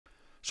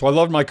So I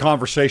loved my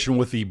conversation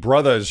with the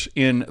Brothaz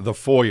in the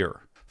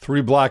Foyer,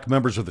 three black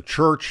members of the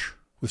church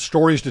with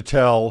stories to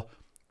tell,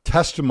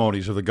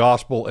 testimonies of the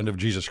gospel and of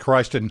Jesus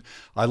Christ. And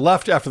I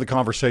left after the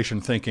conversation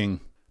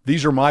thinking,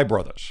 these are my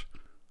brothers,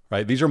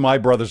 right? These are my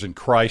brothers in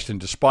Christ. And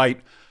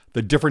despite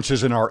the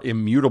differences in our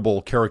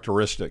immutable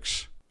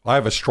characteristics, I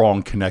have a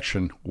strong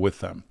connection with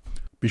them.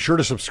 Be sure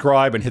to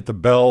subscribe and hit the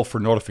bell for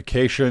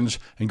notifications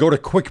and go to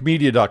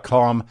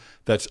cwicmedia.com.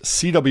 That's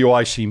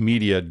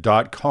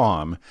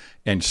cwicmedia.com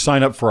and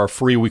sign up for our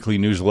free weekly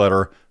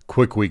newsletter,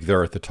 Cwic Week,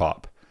 there at the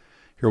top.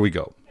 Here we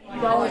go. All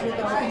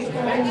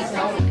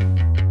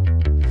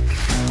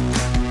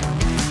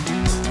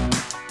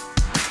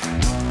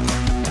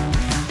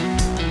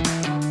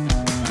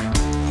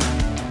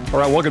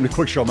right, welcome to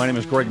Cwic Show. My name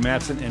is Greg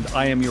Matsen, and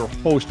I am your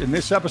host. In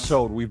this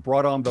episode, we've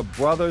brought on the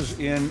Brothaz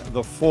in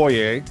the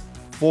Foyer,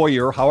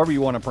 however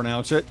you want to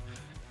pronounce it.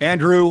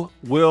 Andrew,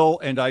 Will,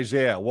 and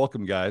Isaiah.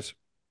 Welcome, guys.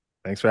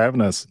 Thanks for having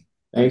us.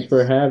 Thanks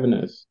for having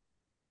us.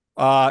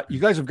 You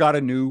guys have got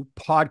a new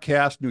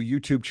podcast, new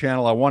YouTube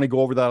channel. I want to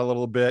go over that a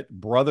little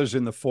bit. Brothaz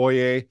in the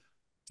Foyer.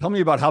 Tell me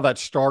about how that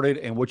started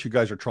and what you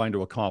guys are trying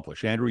to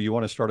accomplish. Andrew, you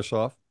want to start us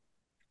off?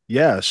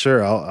 Yeah,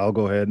 sure. I'll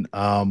go ahead.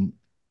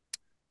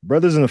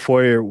 Brothaz in the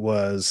Foyer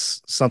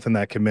was something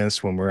that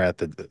commenced when we were at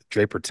the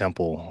Draper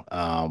Temple.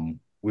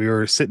 We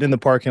were sitting in the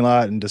parking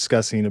lot and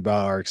discussing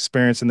about our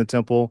experience in the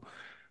temple.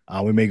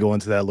 We may go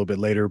into that a little bit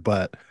later,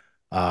 but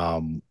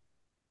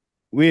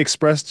we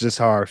expressed just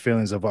how our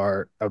feelings of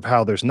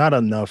how there's not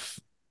enough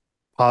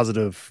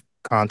positive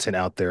content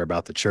out there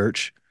about the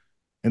church.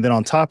 And then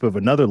on top of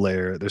another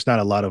layer, there's not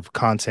a lot of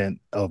content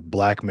of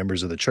Black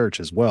members of the church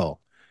as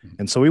well.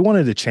 And so we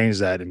wanted to change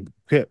that and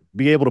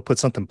be able to put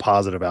something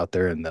positive out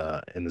there in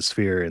the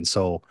sphere. And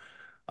so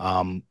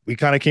we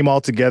kind of came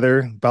all together,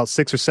 about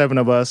 6 or 7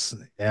 of us,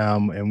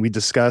 and we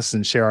discussed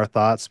and share our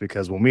thoughts,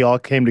 because when we all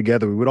came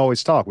together, we would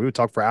always talk. We would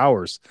talk for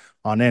hours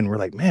on end. We're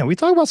like, man, we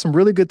talk about some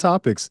really good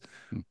topics.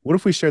 What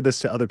if we share this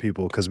to other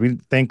people? Because we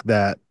think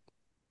that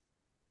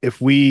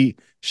if we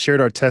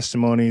shared our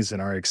testimonies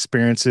and our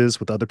experiences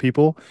with other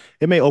people,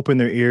 it may open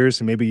their ears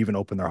and maybe even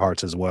open their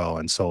hearts as well.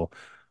 And so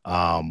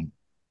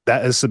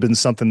that has been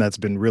something that's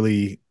been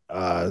really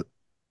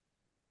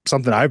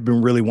something I've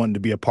been really wanting to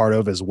be a part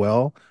of as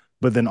well.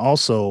 But then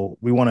also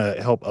we want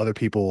to help other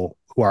people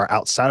who are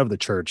outside of the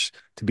church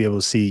to be able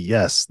to see,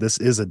 yes, this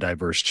is a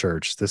diverse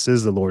church. This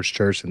is the Lord's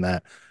church, and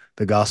that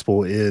the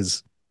gospel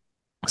is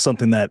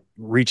something that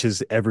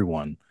reaches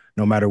everyone,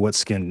 no matter what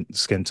skin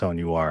tone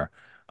you are.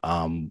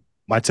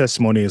 My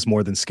testimony is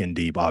more than skin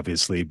deep,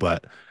 obviously,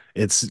 but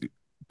it's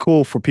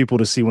cool for people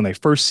to see when they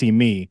first see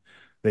me,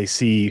 they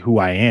see who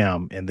I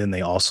am, and then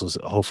they also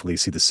hopefully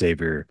see the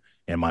Savior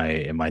in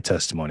my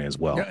testimony as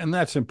well. Yeah, and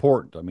that's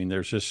important. I mean,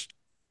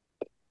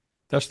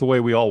 that's the way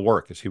we all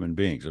work as human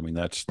beings. I mean,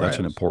 that's Right.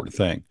 an important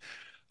thing.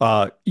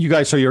 You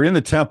guys, so you're in the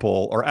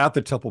temple or at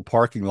the temple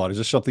parking lot. Is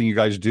this something you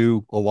guys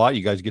do a lot?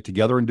 You guys get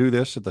together and do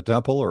this at the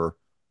temple, or?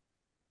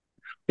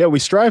 Yeah, we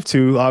strive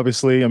to,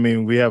 obviously. I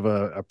mean, we have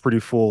a pretty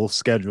full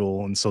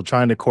schedule, and so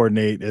trying to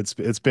coordinate,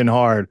 it's been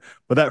hard.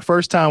 But that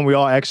first time we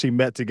all actually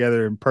met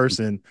together in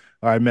person,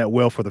 or I met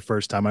Will for the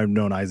first time. I've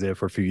known Isaiah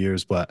for a few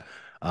years, but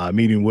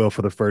meeting Will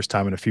for the first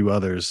time and a few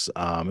others,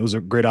 it was a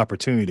great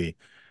opportunity.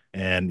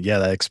 And yeah,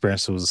 that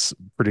experience was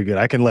pretty good.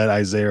 I can let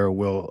Isaiah or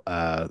Will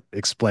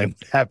explain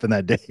what happened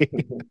that day.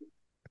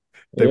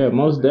 Yeah,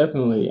 most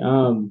definitely.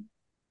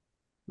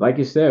 Like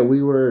you said,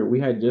 we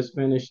had just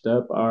finished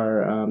up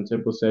our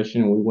temple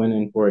session. We went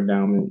in for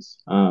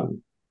endowments.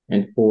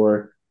 And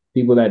for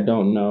people that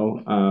don't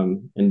know,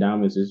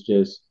 endowments is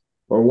just,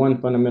 or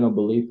one fundamental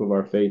belief of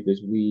our faith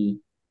is we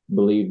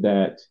believe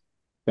that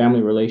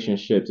family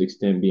relationships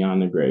extend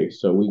beyond the grave.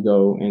 So we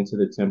go into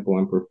the temple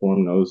and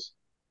perform those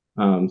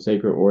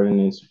sacred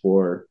ordinance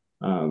for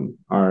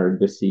our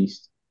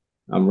deceased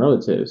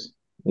relatives.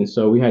 And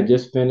so we had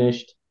just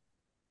finished.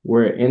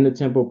 We're in the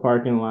temple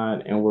parking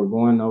lot and we're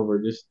going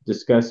over just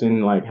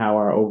discussing like how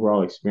our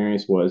overall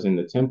experience was in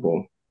the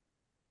temple.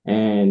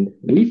 And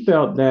we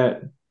felt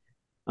that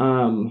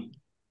um,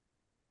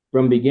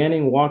 from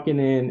beginning walking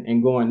in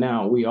and going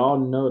out, we all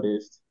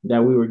noticed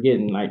that we were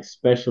getting like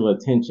special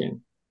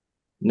attention.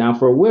 Now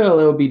for Will,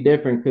 it'll be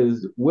different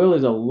because Will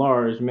is a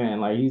large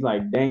man. Like he's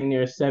like dang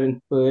near 7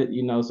 foot,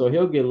 so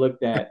he'll get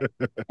looked at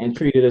and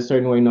treated a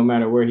certain way no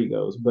matter where he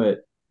goes. But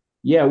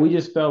yeah, we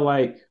just felt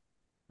like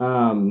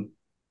um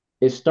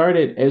it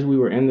started as we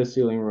were in the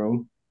ceiling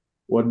room.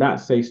 Well, not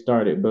say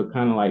started, but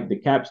kind of like the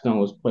capstone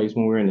was placed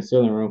when we were in the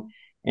ceiling room.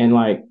 And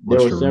like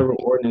there were Sure.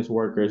 several ordinance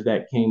workers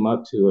that came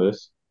up to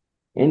us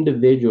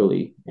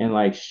individually and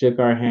like shook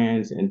our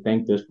hands and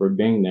thanked us for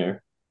being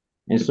there.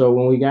 And so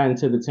when we got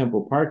into the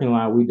temple parking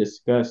lot, we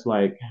discussed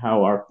like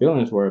how our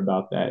feelings were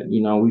about that.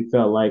 We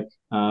felt like,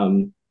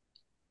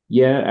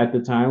 yeah, at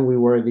the time we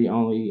were the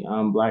only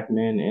Black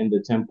men in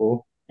the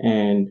temple,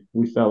 and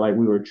we felt like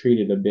we were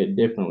treated a bit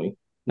differently.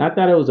 Not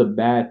that it was a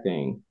bad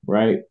thing,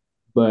 right?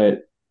 But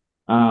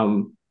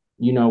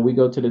we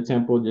go to the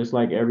temple just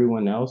like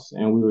everyone else,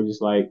 and we were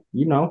just like,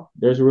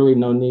 there's really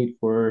no need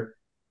for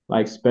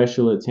like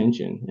special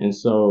attention. And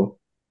so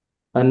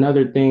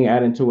another thing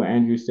adding to what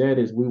Andrew said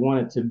is we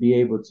wanted to be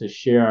able to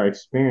share our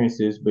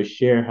experiences, but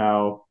share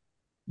how,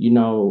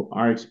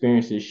 our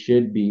experiences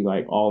should be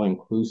like all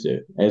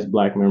inclusive as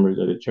Black members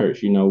of the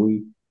church.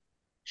 We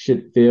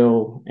should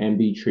feel and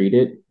be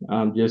treated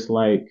just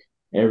like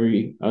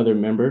every other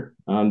member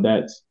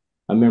that's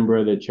a member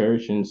of the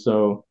church. And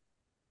so,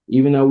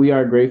 even though we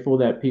are grateful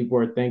that people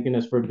are thanking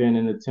us for being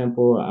in the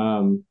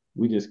temple,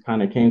 we just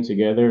kind of came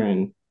together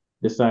and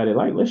decided,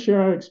 like, let's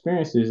share our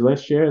experiences.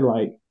 Let's share,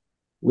 like,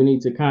 we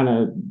need to kind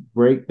of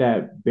break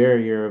that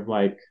barrier of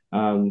like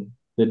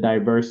the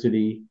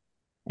diversity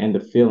and the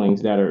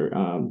feelings that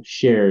are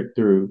shared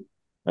through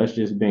us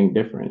just being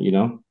different.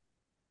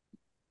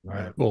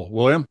 Right. Well,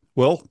 William,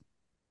 Will.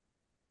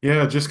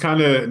 Yeah, just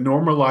kind of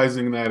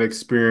normalizing that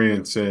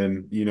experience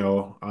and,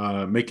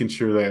 making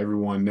sure that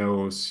everyone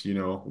knows,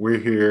 we're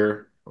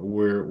here,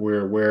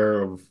 we're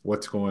aware of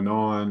what's going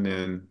on,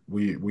 and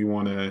we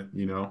want to,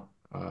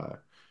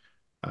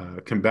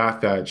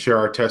 combat that, share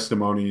our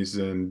testimonies,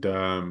 and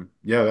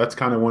yeah, that's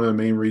kind of one of the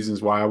main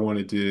reasons why I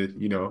wanted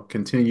to,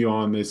 continue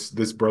on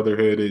this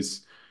brotherhood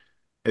is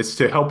it's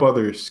to help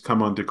others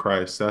come unto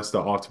Christ. That's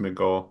the ultimate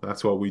goal.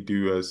 That's what we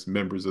do as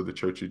members of the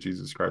Church of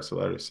Jesus Christ of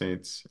Latter-day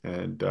Saints,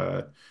 and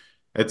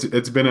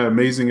it's been an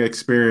amazing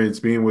experience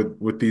being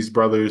with these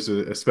brothers,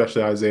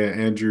 especially Isaiah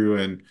and Andrew,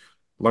 and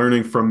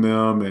learning from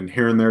them and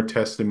hearing their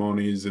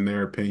testimonies and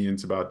their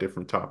opinions about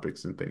different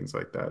topics and things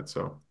like that.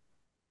 So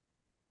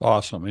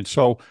Awesome. And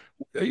so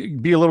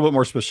be a little bit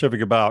more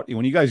specific about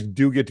when you guys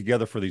do get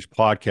together for these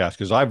podcasts,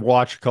 because I've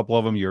watched a couple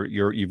of them.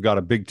 You've got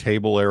a big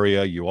table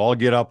area. You all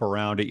get up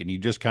around it and you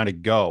just kind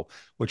of go,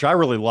 which I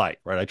really like,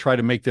 right? I try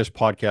to make this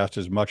podcast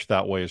as much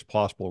that way as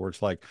possible, where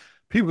it's like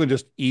people can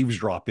just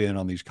eavesdrop in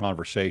on these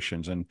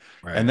conversations. And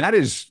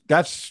that's,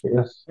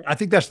 Yes. I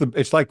think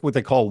it's like what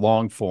they call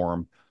long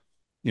form,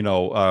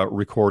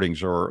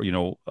 recordings or,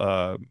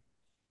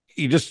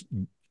 you just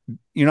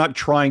you're not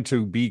trying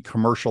to be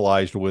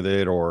commercialized with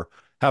it or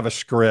have a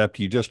script.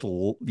 You just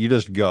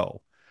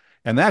go.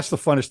 And that's the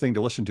funnest thing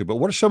to listen to. But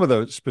what are some of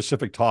the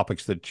specific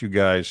topics that you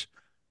guys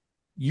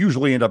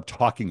usually end up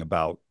talking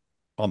about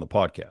on the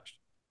podcast?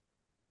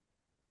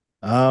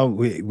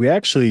 We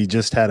actually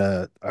just had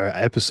our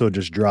episode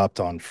just dropped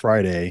on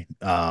Friday,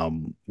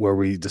 where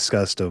we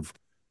discussed of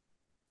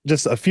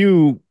just a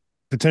few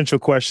potential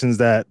questions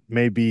that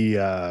may be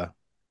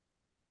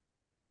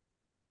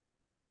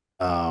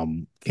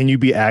can you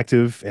be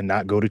active and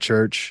not go to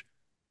church?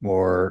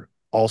 Or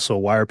also,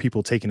 why are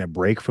people taking a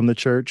break from the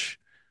church?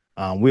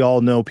 We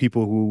all know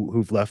people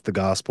who've left the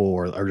gospel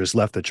or just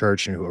left the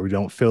church and who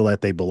don't feel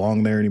that they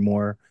belong there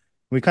anymore.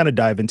 We kind of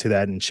dive into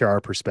that and share our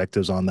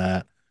perspectives on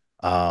that.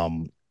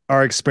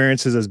 Our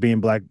experiences as being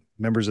Black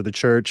members of the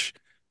church,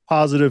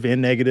 positive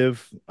and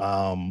negative.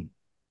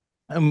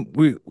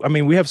 We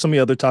have so many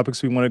other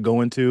topics we want to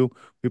go into.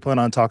 We plan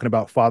on talking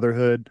about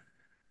fatherhood,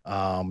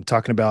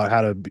 talking about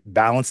how to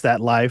balance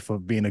that life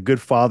of being a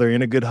good father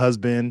and a good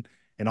husband,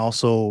 and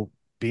also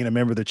being a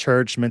member of the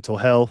church, mental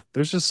health.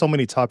 There's just so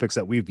many topics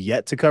that we've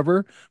yet to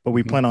cover, but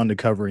we plan on to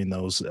covering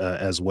those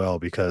as well,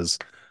 because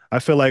I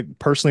feel like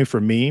personally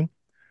for me,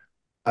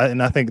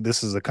 and I think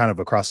this is a kind of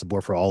across the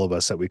board for all of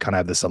us, that we kind of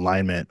have this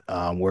alignment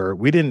where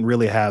we didn't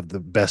really have the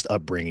best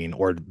upbringing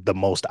or the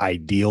most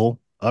ideal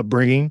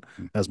upbringing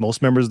as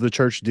most members of the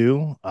church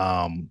do.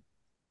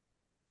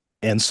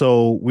 And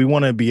so we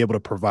want to be able to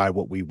provide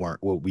what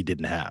we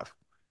didn't have,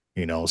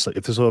 So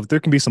if there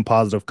can be some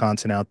positive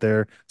content out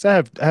there, so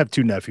I have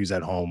two nephews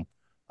at home,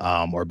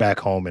 or back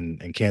home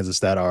in Kansas,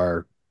 that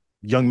are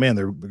young men.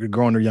 They're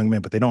growing, they're young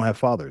men, but they don't have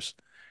fathers.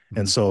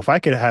 And so if I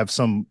can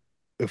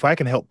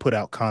help put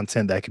out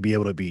content that could be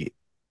able to be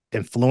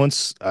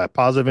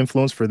positive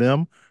influence for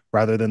them,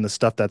 rather than the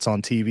stuff that's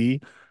on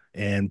TV,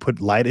 and put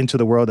light into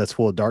the world that's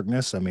full of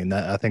darkness. I mean,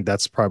 I think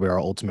that's probably our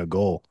ultimate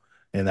goal.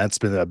 And that's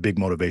been a big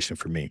motivation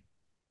for me.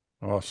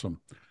 Awesome.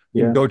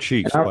 Yeah. Go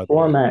Chiefs. And our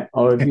format,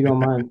 or if you don't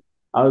mind,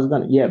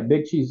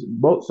 Big Chiefs.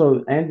 Both.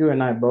 So Andrew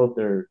and I both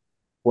are.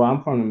 Well,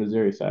 I'm from the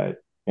Missouri side,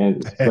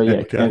 but yeah,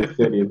 Okay. Kansas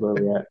City is where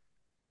we're at.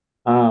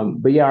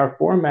 But yeah, our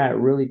format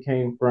really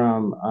came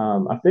from.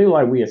 I feel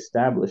like we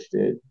established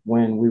it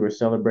when we were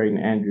celebrating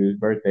Andrew's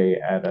birthday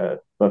at a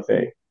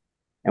buffet,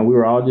 and we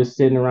were all just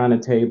sitting around a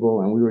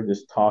table and we were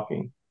just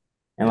talking,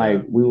 and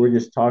like we were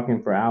just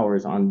talking for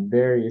hours on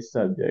various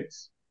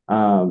subjects.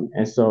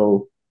 And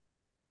so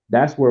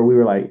that's where we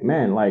were like,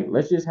 man, like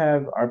let's just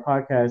have our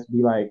podcast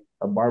be like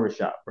a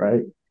barbershop,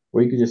 right?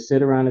 Where you can just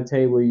sit around a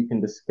table, you can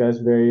discuss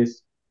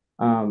various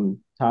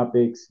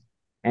topics.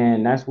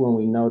 And that's when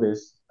we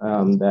noticed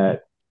that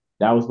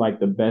was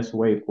like the best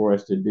way for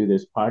us to do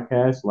this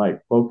podcast,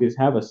 like focus,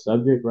 have a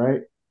subject,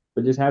 right?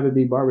 But just have it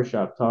be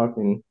barbershop talk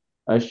and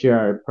us share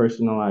our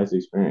personalized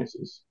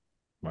experiences.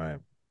 Right.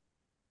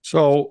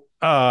 So,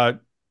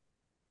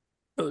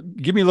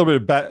 give me a little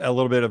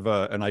bit of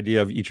an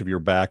idea of each of your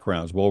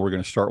backgrounds. Well, we're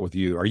going to start with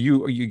you.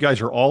 You guys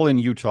are all in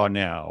Utah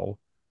now?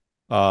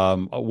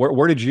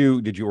 Where did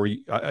you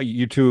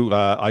two,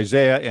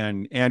 Isaiah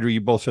and Andrew,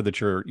 you both said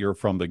that you're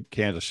from the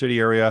Kansas City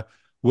area.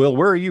 Will,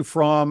 where are you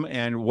from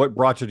and what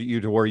brought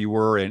you to where you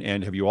were?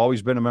 And have you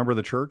always been a member of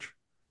the church?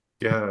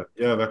 Yeah,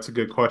 that's a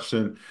good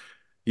question.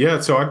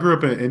 Yeah, so I grew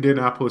up in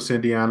Indianapolis,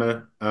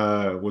 Indiana.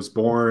 Was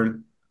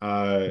born,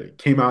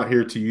 came out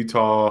here to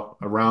Utah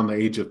around the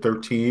age of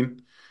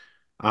 13.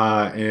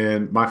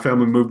 And my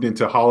family moved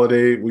into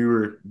Holiday. We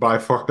were by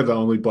far the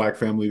only black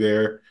family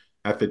there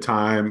at the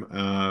time.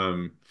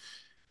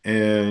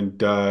 And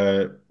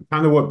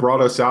kind of what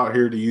brought us out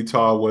here to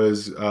Utah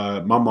was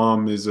my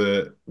mom was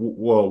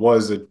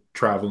a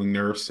traveling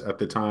nurse at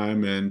the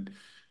time, and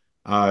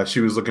she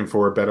was looking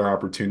for a better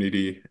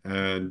opportunity.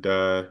 And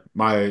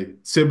my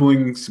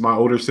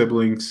older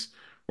siblings,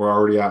 were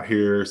already out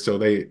here, so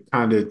they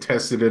kind of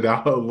tested it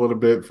out a little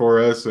bit for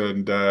us,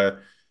 and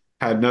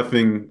had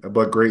nothing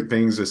but great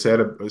things to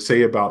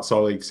say about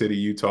Salt Lake City,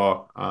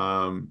 Utah.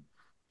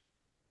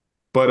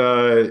 But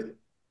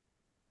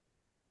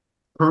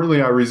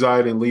currently, I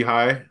reside in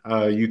Lehi,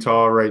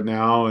 Utah, right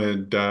now,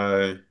 and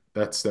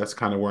that's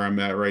kind of where I'm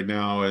at right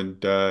now.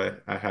 And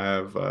I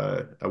have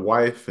a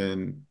wife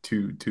and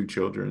two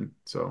children.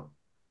 So.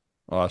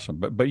 Awesome.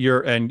 But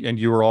and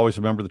you were always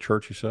a member of the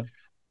church, you said?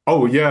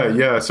 Oh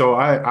yeah. So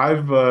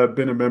I've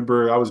been a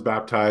member. I was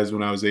baptized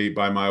when I was 8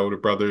 by my older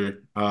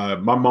brother.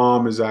 My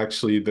mom is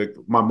actually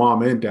the my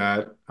mom and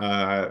dad.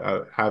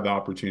 I had the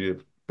opportunity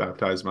to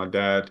baptize my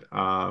dad.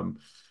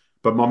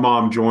 But my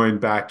mom joined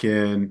back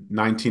in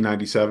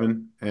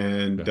 1997,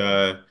 and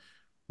Okay.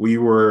 we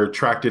were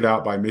tracked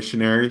out by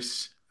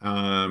missionaries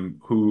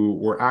who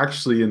were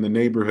actually in the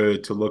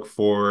neighborhood to look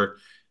for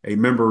a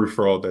member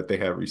referral that they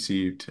had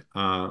received.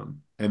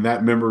 And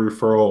that member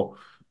referral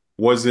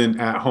wasn't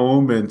at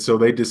home, and so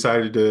they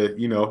decided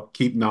to,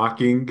 keep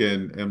knocking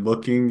and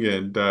looking,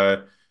 and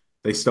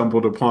they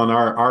stumbled upon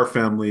our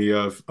family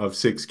of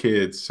 6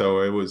 kids.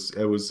 So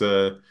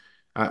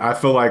I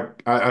feel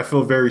like I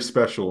feel very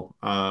special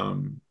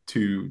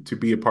to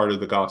be a part of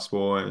the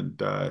gospel,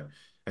 and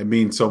it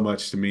means so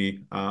much to me.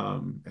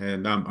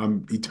 And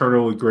I'm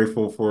eternally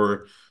grateful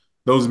for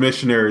those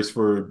missionaries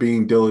for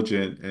being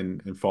diligent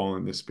and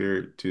following the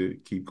spirit to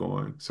keep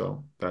going.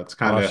 So that's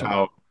kind of Awesome.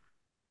 how, yeah.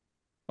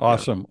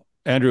 Awesome.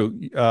 Andrew,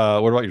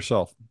 what about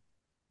yourself?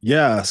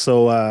 Yeah,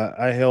 so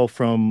I hail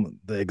from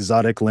the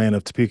exotic land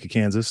of Topeka,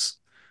 Kansas.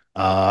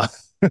 Uh,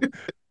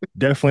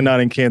 definitely not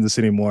in Kansas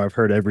anymore. I've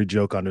heard every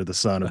joke under the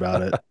sun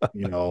about it.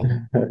 You know,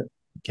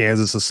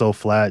 Kansas is so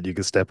flat, you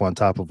can step on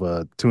top of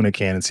a tuna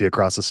can and see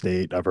across the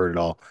state. I've heard it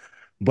all.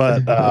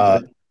 But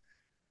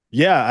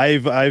yeah,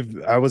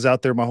 I was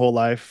out there my whole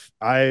life.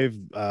 I've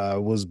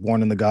was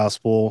born in the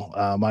gospel.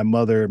 My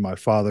mother and my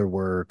father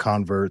were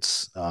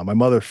converts. My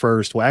mother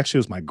first, well, actually,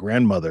 it was my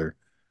grandmother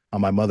on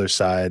my mother's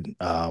side.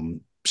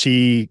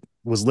 She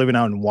was living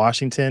out in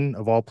Washington,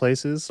 of all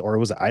places, or it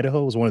was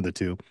Idaho, it was one of the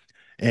two.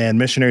 And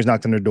missionaries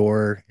knocked on her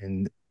door,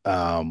 and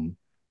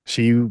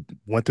she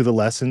went through the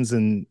lessons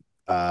and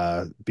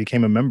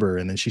became a member.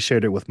 And then she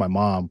shared it with my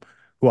mom,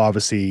 who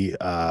obviously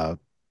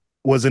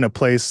was in a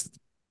place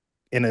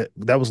in a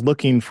that was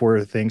looking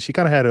for things. She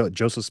kind of had a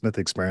Joseph Smith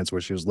experience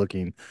where she was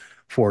looking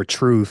for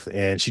truth,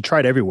 and she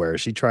tried everywhere.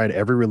 She tried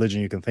every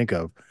religion you can think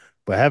of,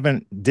 but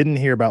haven't didn't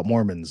hear about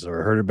Mormons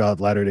or heard about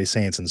Latter-day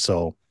Saints. And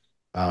so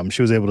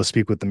she was able to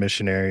speak with the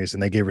missionaries,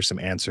 and they gave her some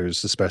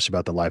answers, especially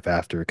about the life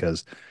after,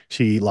 because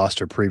she lost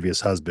her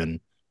previous husband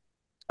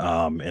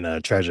in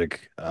a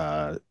tragic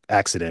car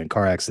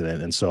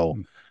accident. And so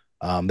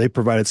they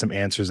provided some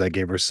answers that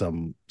gave her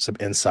some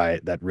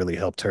insight that really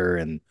helped her,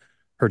 and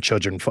her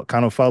children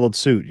kind of followed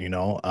suit,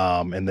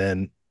 and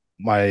then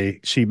my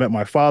she met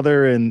my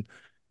father, and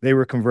they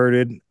were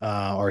converted,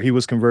 or he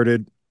was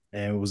converted,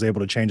 and was able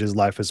to change his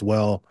life as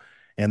well.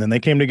 And then they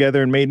came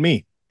together and made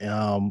me.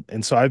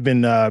 And so I've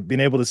been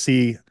able to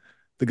see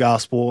the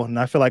gospel, and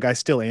I feel like I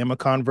still am a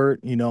convert.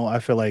 I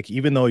feel like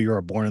even though you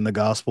are born in the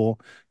gospel,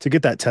 to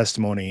get that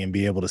testimony and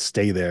be able to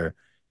stay there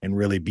and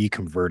really be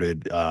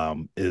converted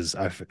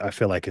I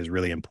feel like is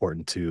really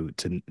important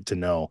to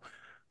know.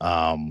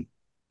 Um,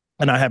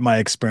 and I had my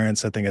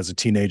experience, I think, as a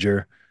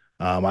teenager.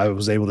 I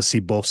was able to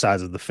see both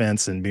sides of the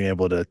fence and being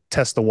able to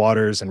test the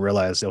waters and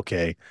realize,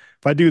 okay,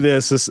 if I do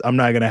this, I'm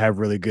not going to have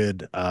really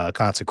good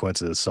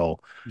consequences. So,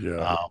 Yeah.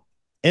 um,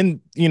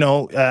 and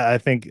I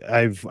think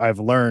I've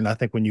learned. I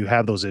think when you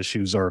have those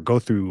issues or go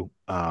through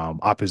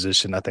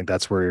opposition, I think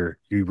that's where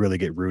you really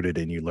get rooted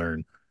and you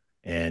learn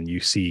and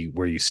you see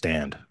where you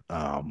stand.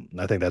 I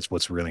think that's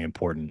what's really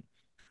important.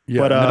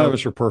 Yeah. But None of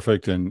us are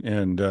perfect. And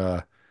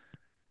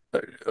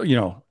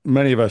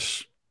many of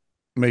us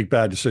make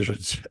bad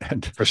decisions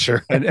and for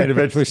sure, and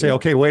eventually say, Yeah.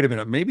 okay, wait a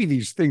minute, maybe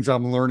these things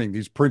I'm learning,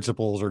 these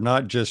principles are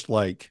not just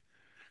like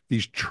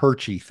these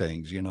churchy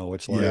things.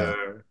 It's like, yeah,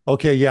 Yeah.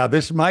 okay, yeah,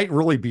 this might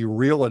really be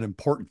real and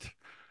important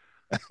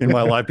in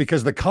my life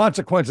because the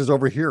consequences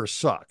over here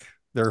suck.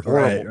 They're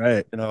right, horrible,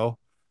 right. you know.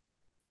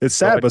 It's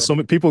So sad, but so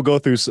many people go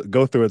through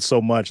it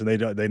so much,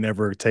 and they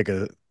never take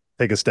a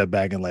step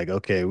back and like,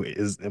 okay,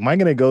 am I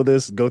going to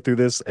go through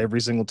this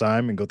every single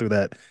time and go through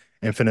that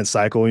infinite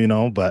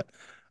cycle? But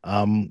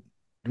um,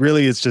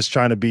 really it's just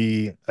trying to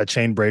be a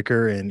chain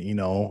breaker. And,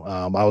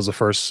 I was the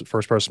first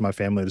person in my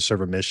family to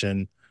serve a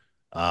mission.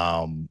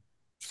 Um,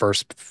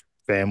 first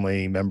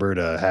family member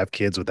to have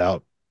kids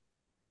without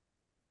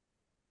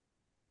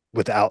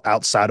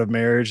outside of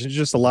marriage. It's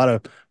just a lot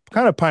of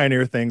kind of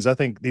pioneer things. I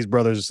think these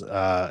brothers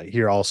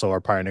here also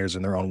are pioneers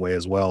in their own way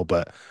as well.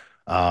 But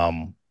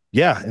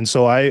yeah, and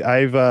so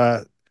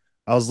I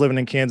was living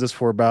in Kansas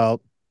for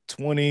about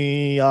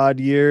 20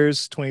 odd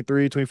years,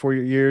 23, 24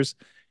 years,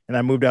 and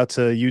I moved out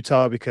to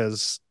Utah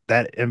because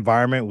that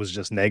environment was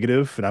just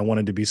negative, and I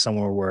wanted to be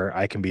somewhere where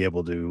I can be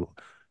able to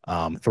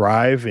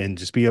thrive and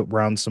just be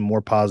around some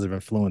more positive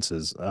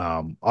influences.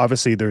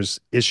 Obviously, there's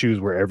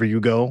issues wherever you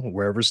go,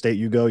 wherever state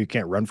you go, you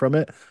can't run from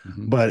it.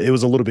 Mm-hmm. But it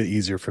was a little bit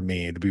easier for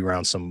me to be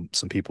around some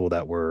people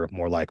that were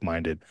more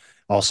like-minded,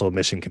 also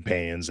mission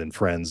companions and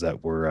friends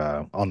that were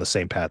on the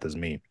same path as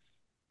me.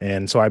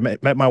 And so I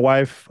met my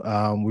wife.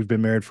 We've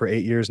been married for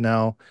 8 years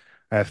now.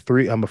 I have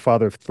three. I'm a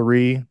father of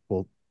three.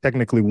 Well,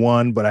 technically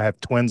one, but I have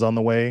twins on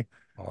the way.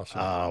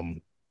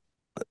 Awesome.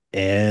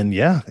 And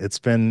yeah, it's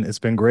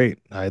been great.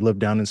 I live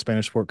down in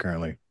Spanish Fort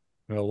currently.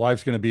 Well,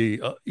 life's going to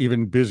be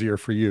even busier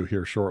for you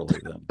here shortly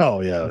then. Oh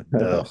yeah.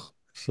 Ugh.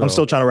 I'm So,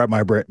 still trying to wrap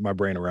my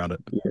brain around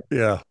it.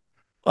 yeah.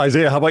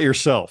 Isaiah, how about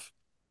yourself?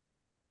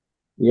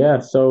 Yeah,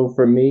 so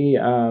for me,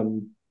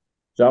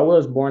 so I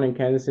was born in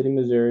Kansas City,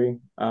 Missouri.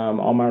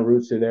 All my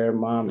roots are there.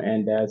 Mom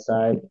and dad's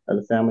side of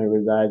the family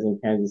resides in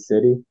Kansas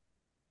City.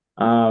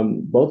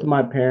 Both of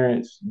my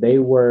parents, they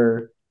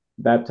were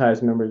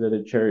baptized members of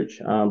the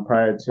church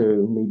prior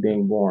to me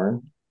being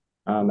born.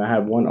 I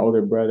have one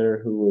older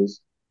brother who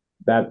was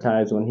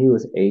baptized when he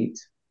was 8.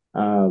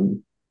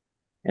 Um,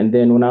 and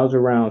then when I was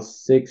around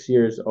 6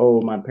 years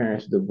old, my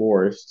parents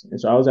divorced. And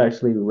so I was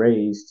actually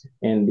raised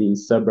in the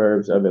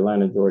suburbs of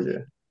Atlanta,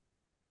 Georgia.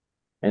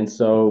 And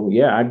so,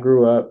 yeah, I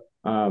grew up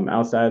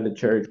outside of the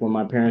church. When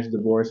my parents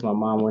divorced, my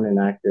mom went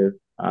inactive,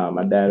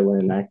 my dad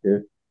went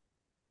inactive.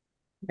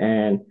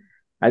 And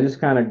I just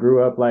kind of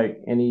grew up like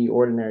any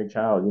ordinary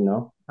child.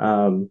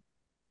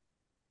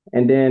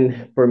 And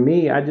then for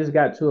me, I just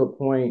got to a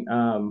point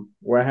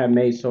where I had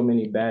made so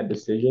many bad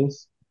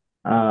decisions.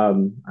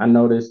 I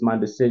noticed my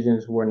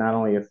decisions were not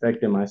only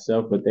affecting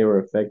myself, but they were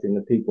affecting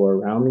the people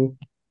around me.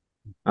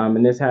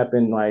 And this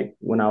happened like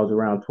when I was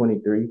around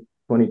 23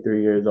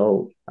 years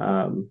old.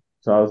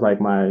 So I was like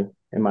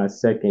in my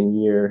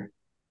second year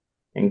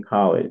in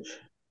college.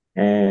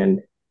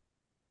 And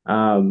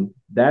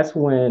that's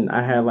when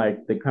I had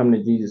like the come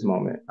to Jesus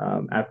moment.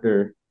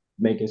 After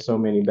making so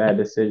many bad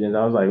decisions,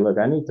 I was like, look,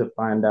 I need to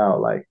find out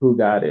like who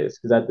God is.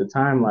 Because at the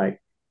time, like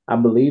I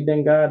believed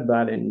in God, but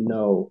I didn't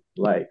know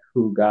like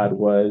who God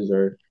was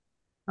or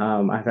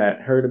I've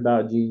had heard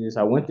about Jesus.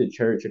 I went to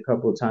church a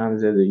couple of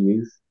times as a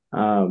youth.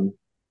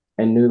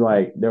 And knew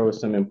like there was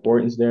some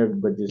importance there,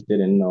 but just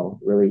didn't know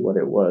really what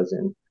it was.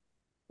 And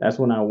that's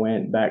when I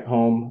went back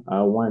home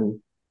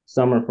one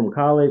summer from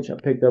college. I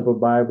picked up a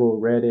Bible,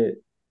 read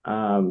it,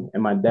 and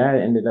my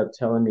dad ended up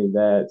telling me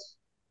that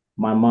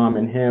my mom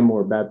and him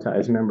were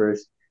baptized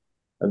members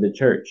of the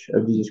Church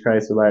of Jesus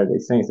Christ of Latter-day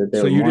Saints, that they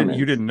So were you Mormons.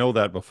 didn't know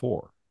that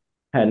before.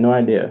 Had no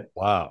idea.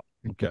 Wow.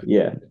 Okay.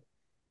 Yeah,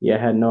 yeah,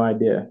 had no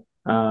idea.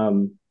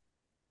 And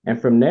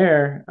from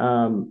there,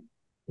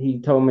 he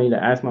told me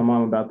to ask my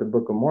mom about the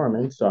Book of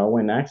Mormon. So I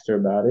went and asked her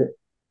about it,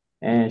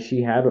 and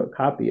she had a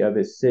copy of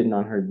it sitting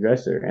on her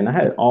dresser. And I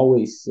had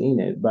always seen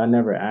it, but I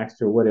never asked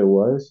her what it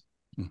was.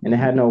 And it Mhm.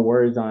 had no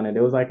words on it.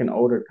 It was like an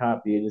older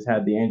copy. It just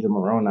had the Angel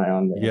Moroni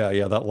on there.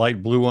 Yeah, that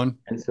light blue one.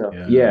 And so,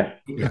 Yeah.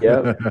 yeah,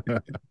 yep.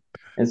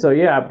 And so,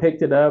 yeah, I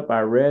picked it up.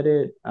 I read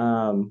it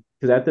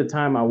because at the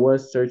time I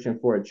was searching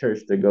for a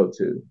church to go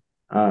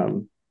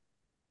to.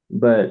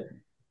 But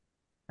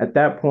at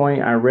that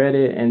point, I read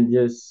it and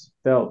just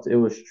felt it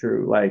was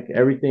true. Like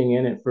everything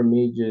in it for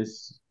me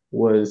just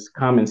was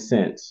common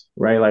sense,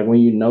 right? Like when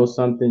you know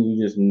something,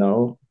 you just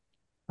know.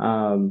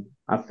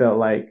 I felt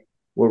like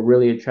what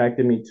really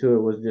attracted me to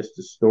it was just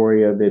the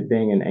story of it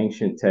being an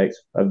ancient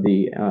text of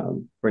the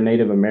for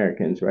Native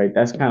Americans, right?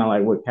 That's kind of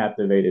like what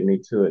captivated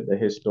me to it, the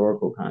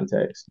historical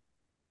context.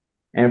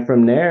 And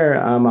from there,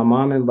 my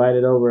mom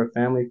invited over a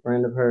family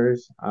friend of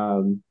hers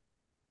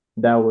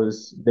that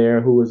was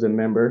there who was a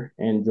member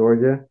in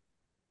Georgia,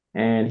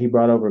 and he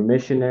brought over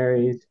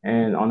missionaries.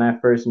 And on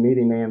that first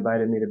meeting, they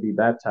invited me to be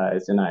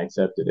baptized, and I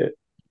accepted it.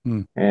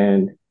 Hmm.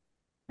 And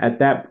at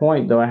that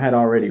point, though, I had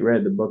already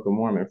read the Book of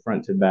Mormon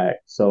front to back,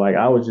 so like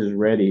I was just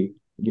ready,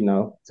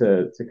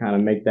 to kind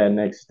of make that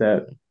next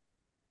step.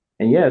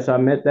 And yes, yeah, so I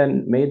made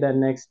that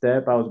next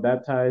step. I was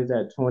baptized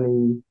at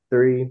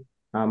 23.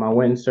 I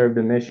went and served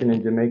a mission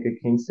in Jamaica,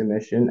 Kingston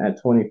Mission at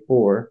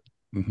 24,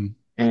 Mm-hmm.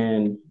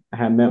 and I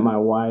had met my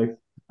wife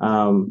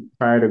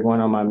prior to going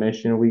on my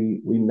mission.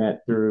 We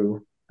met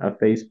through a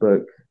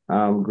Facebook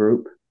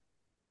group,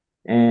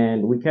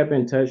 and we kept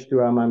in touch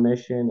throughout my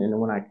mission. And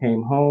when I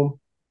came home,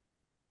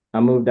 I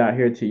moved out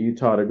here to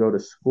Utah to go to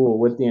school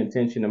with the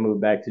intention to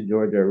move back to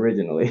Georgia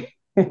originally.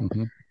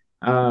 Mm-hmm.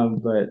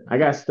 But I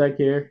got stuck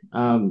here.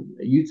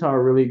 Utah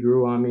really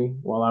grew on me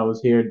while I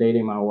was here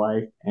dating my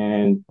wife,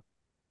 and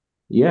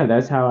yeah,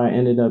 that's how I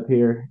ended up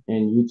here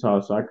in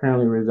Utah. So I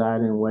currently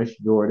reside in West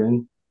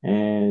Jordan,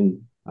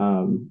 and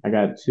I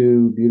got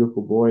two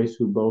beautiful boys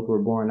who both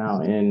were born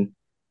out in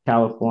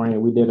California.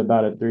 We did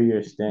about a 3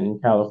 year stint in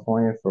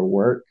California for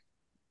work.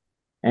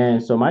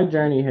 And so my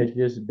journey has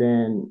just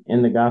been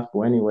in the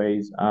gospel,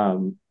 anyways.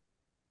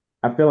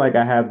 I feel like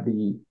I have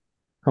the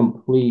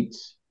complete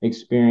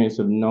experience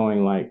of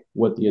knowing like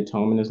what the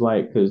atonement is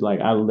like because like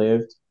I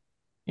lived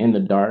in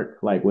the dark,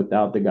 like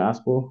without the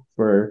gospel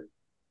for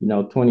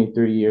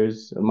 23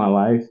 years of my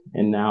life,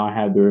 and now I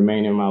have the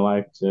remainder of my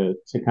life to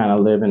kind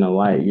of live in the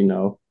light.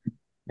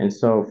 And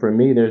so for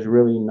me, there's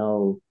really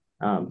no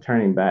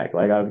turning back.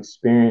 Like I've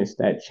experienced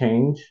that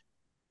change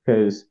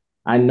because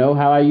I know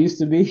how I used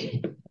to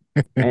be,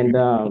 and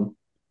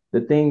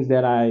the things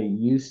that I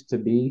used to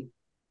be,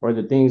 or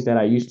the things that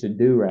I used to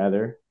do,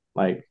 rather,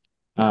 like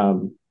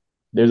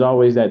there's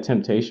always that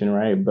temptation,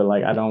 right? But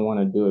like I don't want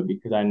to do it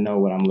because I know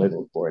what I'm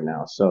living for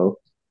now. So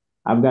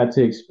I've got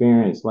to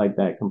experience like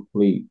that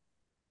complete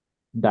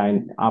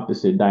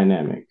opposite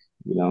dynamic.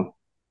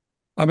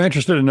 I'm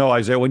interested to know,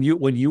 Isaiah, when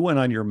you went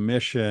on your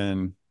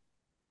mission,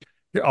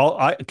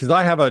 because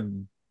I have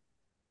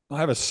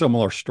a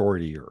similar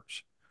story to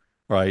yours,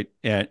 right?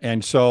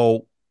 And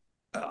so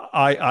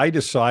I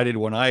decided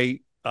when I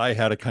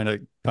had a kind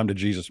of come to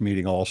Jesus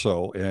meeting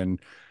also, and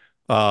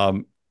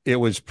it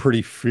was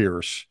pretty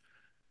fierce,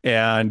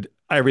 and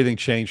everything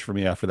changed for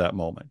me after that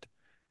moment.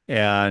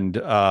 And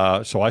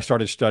so I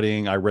started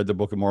studying. I read the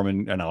Book of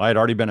Mormon, and I had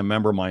already been a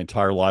member my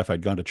entire life.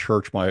 I'd gone to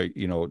church my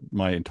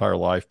entire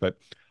life, but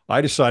I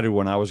decided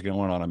when I was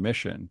going on a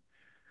mission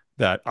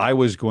that I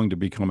was going to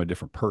become a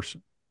different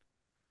person.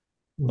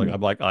 Like Mm-hmm.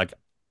 I'm like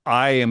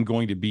I am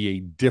going to be a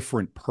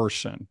different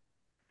person,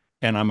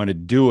 and I'm going to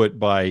do it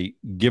by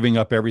giving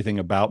up everything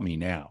about me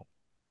now.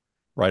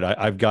 Right.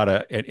 I've got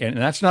to, and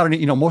that's not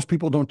most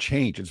people don't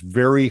change. It's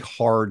very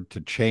hard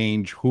to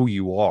change who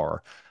you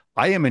are.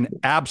 I am an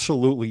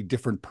absolutely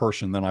different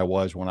person than I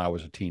was when I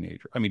was a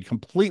teenager. I mean,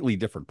 completely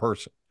different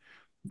person.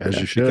 As Yeah.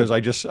 you should. Because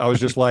I was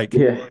just like,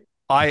 Yeah.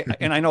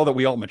 and I know that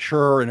we all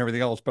mature and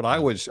everything else, but I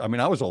mean,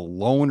 I was a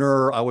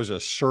loner. I was a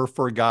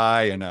surfer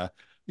guy, and I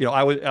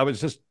was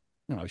just,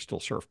 I still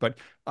surf, but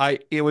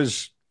it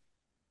was,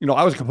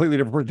 I was a completely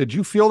different person. Did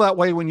you feel that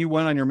way when you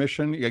went on your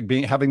mission, like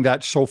having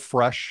that so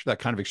fresh, that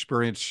kind of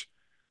experience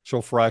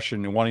so fresh,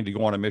 and wanting to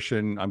go on a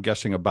mission? I'm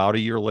guessing about a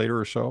year later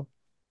or so.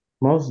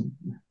 Most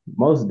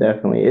most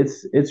definitely.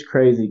 It's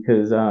crazy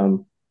because I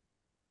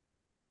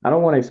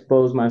don't want to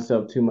expose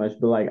myself too much,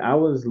 but like I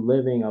was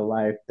living a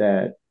life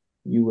that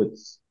you would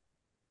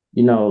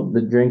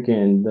the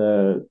drinking,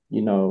 the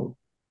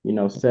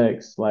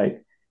sex,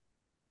 like,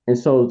 and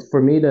so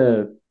for me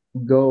to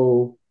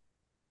go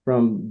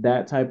from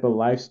that type of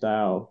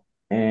lifestyle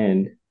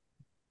and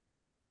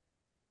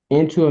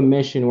into a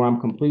mission where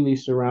I'm completely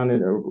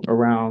surrounded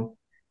around,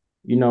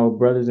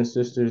 brothers and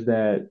sisters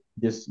that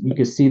just you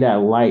can see that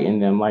light in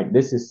them. Like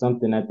this is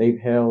something that they've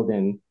held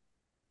and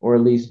or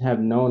at least have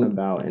known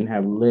about and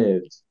have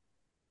lived.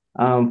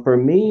 For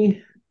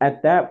me,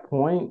 at that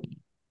point,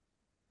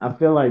 I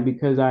feel like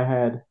because I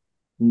had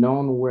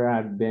known where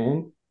I've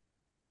been,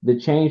 the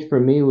change for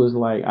me was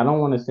like I don't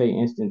want to say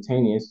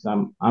instantaneous.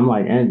 I'm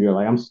like Andrea,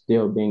 like I'm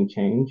still being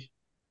changed,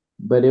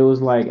 but it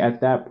was like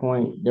at that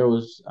point there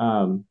was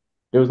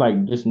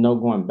like just no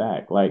going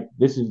back. Like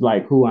this is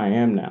like who I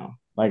am now.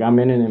 Like I'm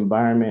in an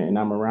environment and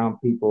I'm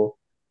around people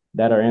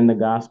that are in the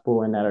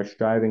gospel and that are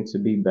striving to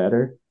be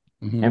better.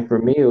 Mm-hmm. And for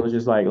me, it was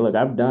just like, look,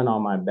 I've done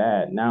all my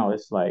bad. Now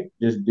it's like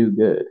just do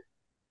good.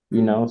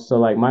 So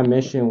like my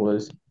mission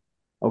was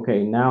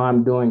okay, now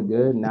I'm doing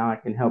good. Now I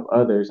can help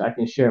others. I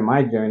can share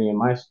my journey and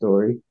my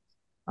story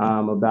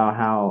about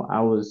how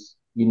I was,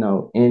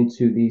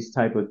 into these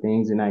type of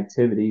things and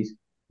activities,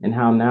 and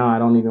how now I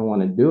don't even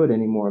want to do it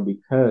anymore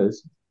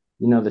because,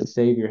 the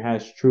Savior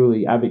has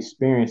truly. I've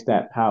experienced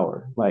that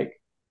power. Like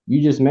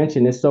you just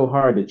mentioned, it's so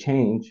hard to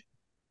change,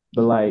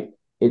 but like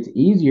it's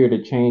easier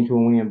to change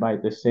when we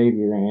invite the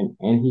Savior in,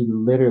 and He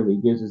literally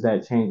gives us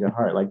that change of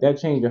heart. Like that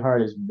change of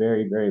heart is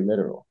very, very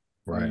literal,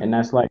 Right. and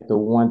that's like the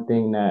one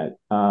thing that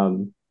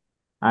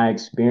I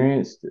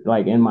experienced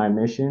like in my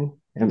mission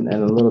and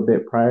a little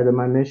bit prior to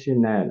my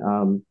mission that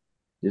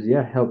just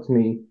yeah helped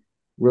me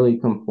really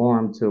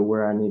conform to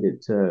where I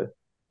needed to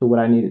what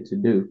I needed to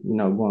do,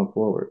 going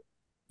forward.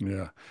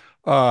 Yeah.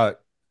 Uh,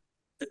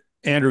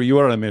 Andrew, you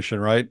were on a mission,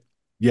 right?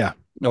 Yeah.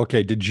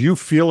 Okay. Did you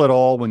feel at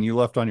all when you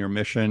left on your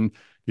mission?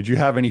 Did you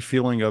have any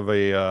feeling of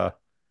a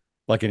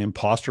like an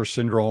imposter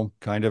syndrome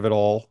kind of at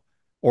all?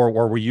 Or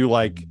were you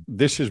like,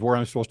 this is where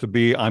I'm supposed to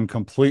be. I'm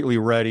completely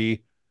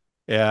ready.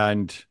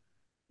 And,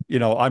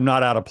 I'm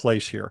not out of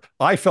place here.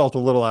 I felt a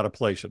little out of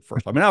place at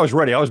first. I mean, I was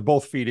ready. I was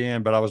both feet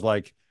in, but I was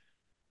like,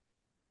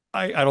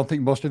 I don't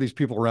think most of these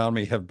people around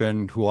me have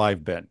been who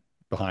I've been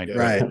behind me.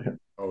 Yeah. Right.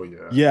 Oh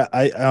yeah.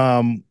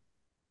 Yeah.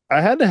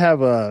 I had to have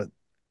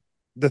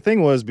the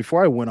thing was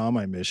before I went on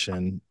my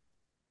mission,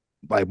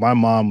 like my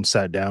mom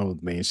sat down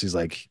with me and she's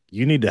like,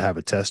 you need to have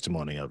a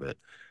testimony of it.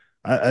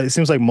 It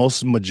seems like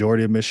most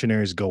majority of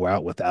missionaries go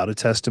out without a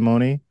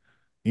testimony.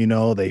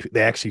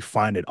 They actually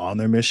find it on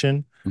their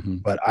mission.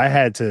 Mhm. But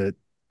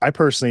I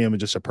personally am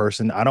just a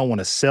person. I don't want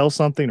to sell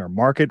something or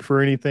market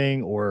for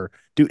anything or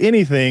do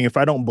anything if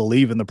I don't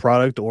believe in the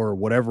product or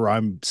whatever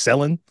I'm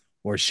selling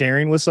or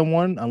sharing with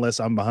someone unless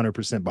I'm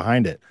 100%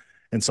 behind it.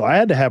 And so I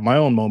had to have my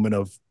own moment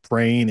of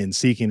praying and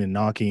seeking and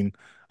knocking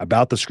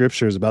about the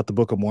scriptures, about the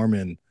Book of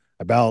Mormon,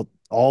 about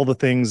all the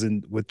things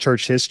with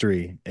church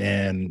history.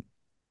 And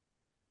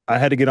I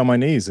had to get on my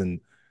knees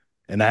and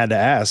I had to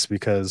ask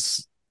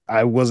because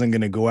I wasn't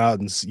going to go out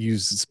and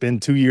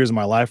spend 2 years of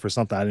my life for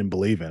something I didn't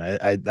believe in.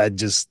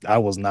 I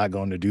was not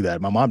going to do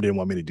that. My mom didn't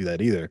want me to do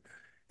that either.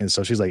 And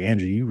so she's like,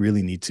 Andrew, you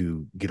really need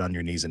to get on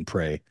your knees and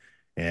pray.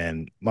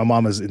 And my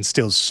mom has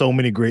instilled so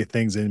many great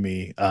things in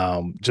me,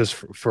 just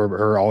for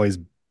her always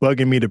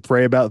bugging me to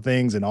pray about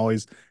things and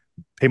always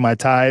pay my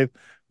tithe.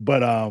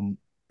 But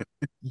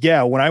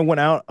yeah, when I went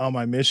out on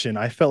my mission,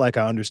 I felt like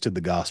I understood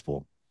the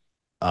gospel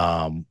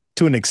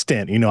to an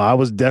extent. I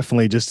was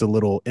definitely just a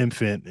little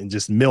infant and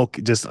just milk,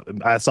 just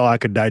that's all I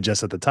could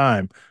digest at the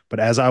time. But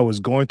as I was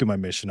going through my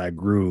mission, I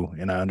grew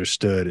and I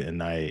understood, and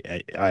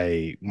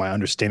my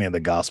understanding of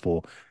the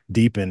gospel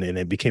deepened, and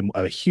it became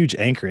a huge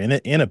anchor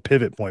and a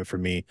pivot point for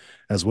me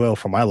as well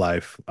for my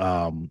life.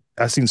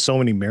 I've seen so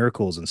many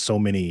miracles and so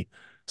many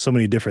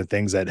different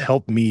things that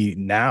help me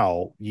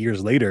now,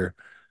 years later,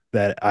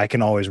 that I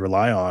can always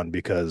rely on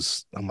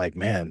because I'm like,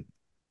 man,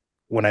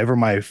 whenever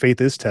my faith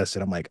is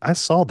tested, I'm like, I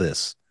saw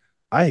this.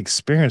 I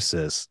experienced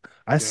this.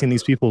 I Yeah. seen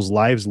these people's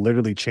lives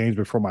literally change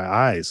before my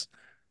eyes.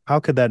 How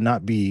can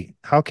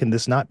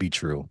this not be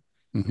true?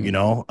 You Mhm.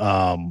 know?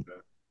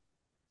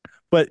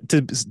 But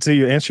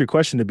to answer your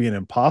question, to be an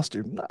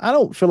imposter, I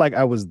don't feel like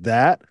I was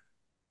that.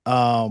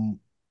 Um,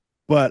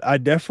 but I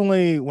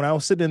definitely, when I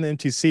was sitting in the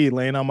MTC,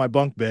 laying on my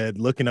bunk bed,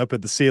 looking up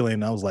at the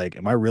ceiling, I was like,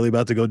 am I really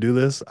about to go do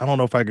this? I don't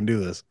know if I can do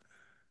this.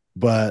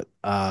 But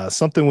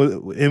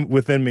something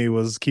within me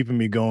was keeping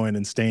me going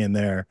and staying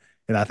there.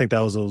 And I think that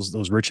was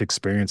those rich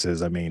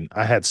experiences. I mean,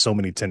 I had so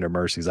many tender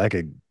mercies. I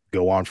could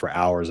go on for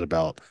hours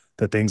about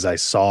the things I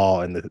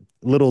saw and the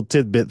little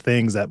tidbit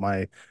things that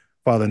my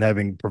father in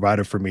heaven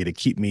provided for me to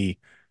keep me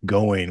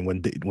going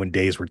when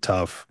days were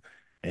tough.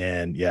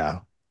 And yeah,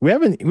 we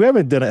haven't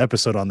done an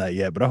episode on that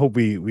yet, but I hope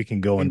we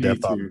can go We in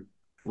need depth to.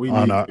 We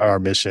on need our to.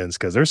 missions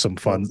because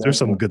Most there's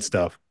some definitely. good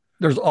stuff.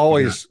 Yeah.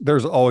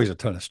 There's always a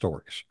ton of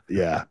stories.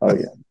 Yeah. Oh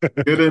yeah.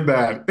 Good and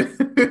bad.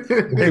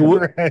 Hey,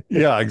 Right.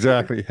 yeah,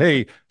 exactly.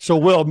 Hey, so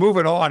Will,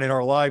 moving on in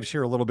our lives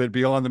here a little bit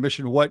beyond the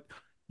mission, what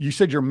you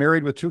said you're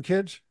married with two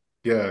kids?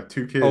 Yeah,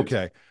 two kids.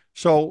 Okay.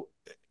 So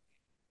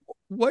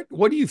what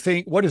do you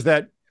think? What is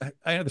that?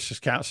 I know this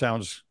just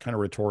sounds kind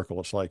of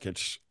rhetorical. It's like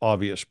it's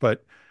obvious,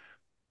 but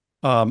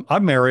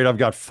I'm married. I've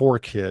got four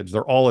kids.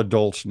 They're all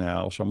adults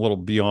now, so I'm a little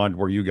beyond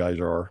where you guys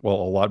are. Well,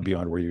 a lot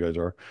beyond where you guys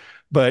are.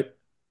 But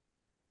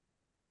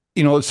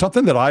it's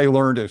something that I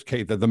learned as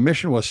Kate, that the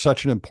mission was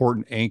such an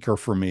important anchor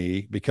for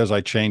me because I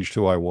changed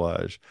who I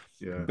was.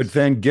 But Yes.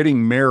 then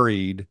getting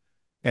married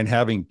and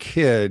having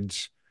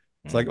kids,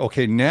 it's like,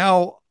 okay,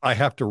 now I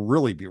have to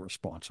really be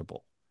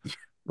responsible,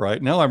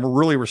 right? Now I'm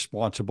really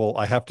responsible.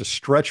 I have to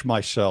stretch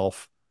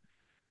myself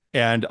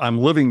and I'm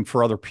living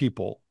for other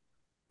people.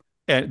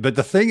 But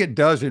the thing it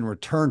does in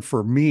return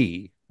for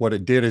me, what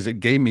it did is it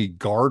gave me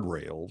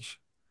guardrails,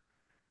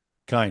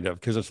 kind of,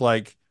 because it's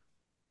like,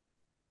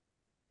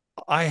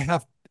 I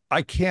have,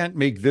 I can't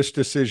make this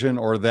decision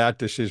or that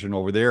decision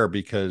over there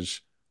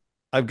because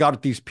I've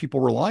got these people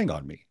relying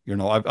on me.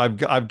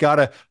 I've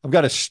got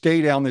to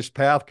stay down this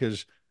path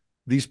because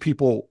these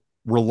people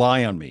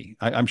rely on me.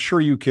 I'm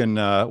sure you can,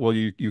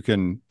 you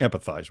can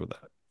empathize with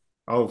that.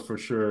 Oh, for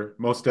sure.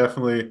 Most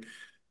definitely.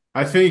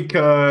 I think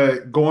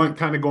going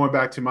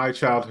back to my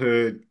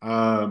childhood,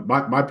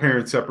 my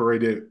parents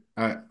separated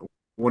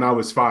when I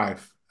was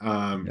five. Yeah,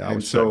 I And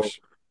was so, 6.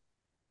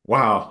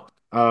 wow.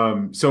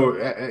 So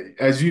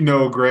as you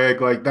know,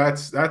 Greg, like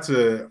that's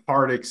a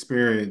hard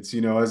experience.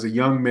 As a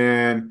young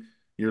man,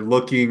 you're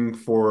looking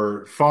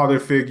for father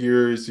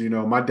figures.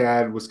 My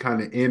dad was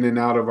kind of in and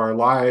out of our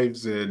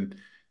lives, and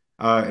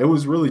it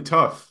was really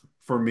tough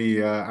for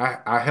me.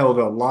 I held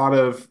a lot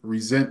of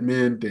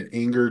resentment and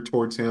anger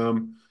towards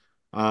him,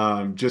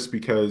 just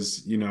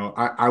because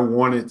I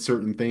wanted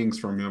certain things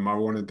from him. I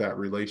wanted that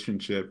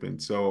relationship,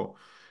 and so.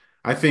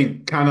 I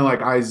think kind of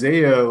like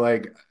Isaiah,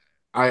 like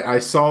I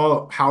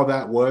saw how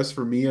that was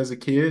for me as a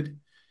kid.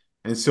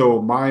 And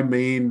so my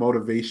main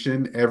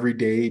motivation every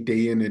day,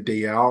 day in and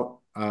day out,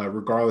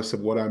 regardless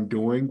of what I'm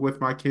doing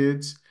with my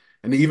kids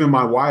and even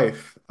my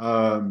wife,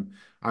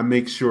 I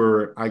make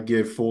sure I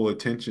give full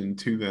attention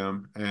to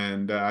them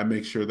and I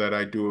make sure that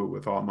I do it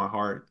with all my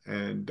heart.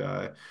 And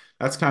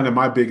that's kind of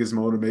my biggest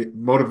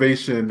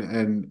motivation.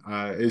 And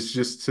it's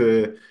just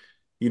to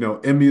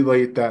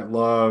emulate that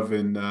love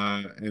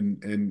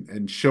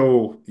and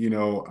show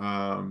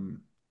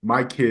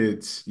my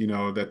kids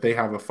that they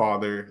have a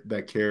father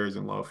that cares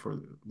and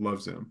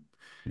loves them.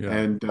 Yeah.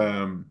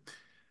 And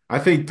I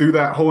think through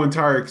that whole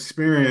entire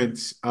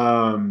experience,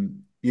 going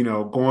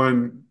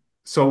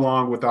so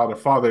long without a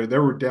father,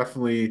 there were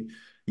definitely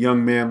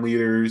young man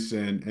leaders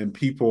and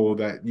people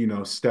that,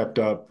 stepped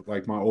up,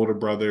 like my older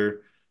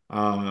brother,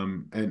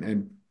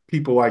 and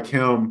people like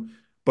him.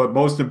 But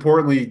most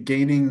importantly,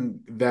 gaining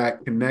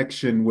that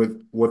connection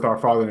with our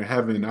Father in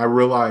heaven. I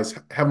realized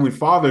Heavenly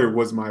Father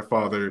was my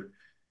father,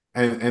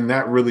 and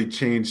that really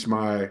changed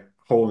my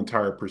whole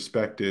entire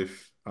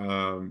perspective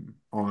on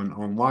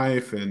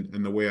life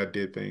and the way I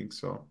did things.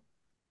 So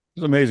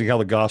It's amazing how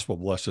the gospel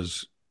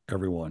blesses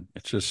everyone.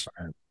 It's just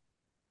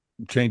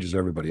changes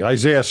everybody.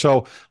 Isaiah,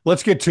 so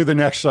let's get to the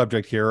next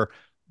subject here,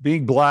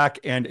 being Black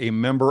and a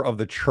member of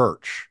the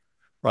church,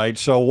 right?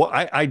 So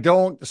I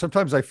don't,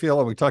 sometimes I feel,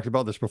 and we talked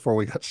about this before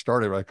we got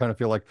started, I kind of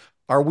feel like,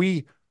 are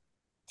we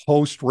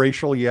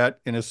post-racial yet,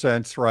 in a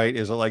sense, right?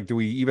 Is it like, do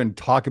we even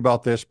talk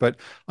about this? But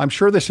I'm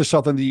sure this is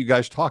something that you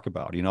guys talk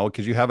about,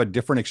 because you have a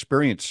different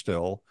experience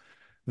still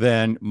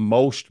than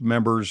most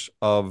members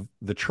of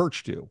the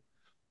church do.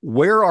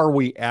 Where are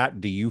we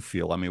at, do you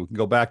feel? I mean, we can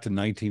go back to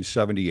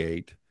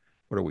 1978.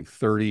 What are we,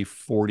 30,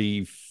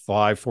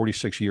 45,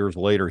 46 years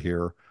later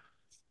here?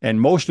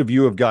 And most of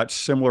you have got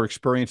similar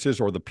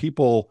experiences, or the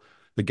people,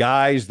 the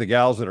guys, the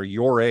gals that are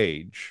your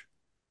age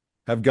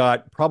have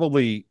got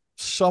probably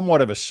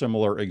somewhat of a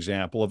similar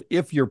example of,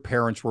 if your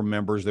parents were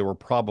members, they were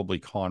probably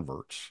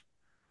converts.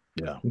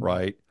 Yeah.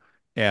 Right.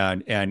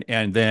 And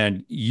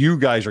then you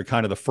guys are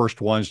kind of the first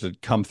ones to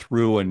come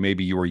through, and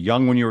maybe you were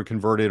young when you were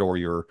converted, or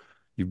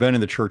you've been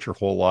in the church your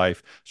whole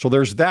life. So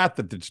there's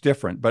that's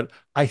different. But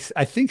I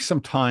think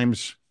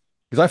sometimes,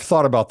 because I've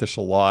thought about this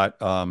a lot,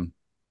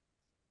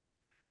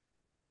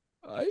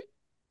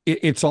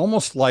 it's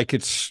almost like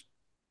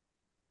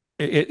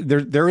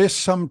there is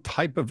some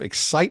type of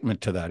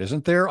excitement to that,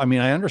 isn't there? I mean,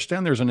 I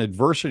understand there's an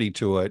adversity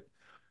to it,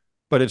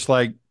 but it's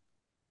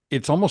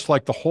almost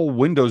like the whole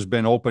window's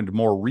been opened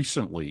more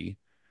recently,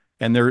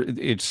 and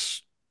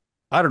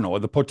I don't know,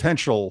 the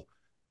potential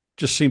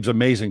just seems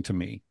amazing to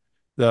me,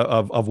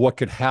 of what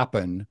could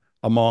happen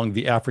among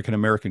the African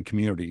American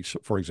communities,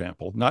 for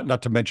example,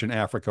 not to mention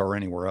Africa or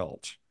anywhere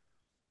else.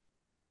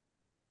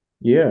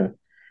 Yeah.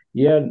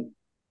 Yeah.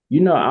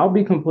 I'll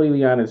be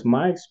completely honest.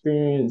 My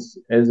experience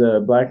as a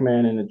Black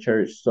man in the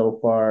church so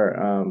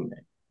far,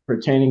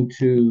 pertaining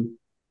to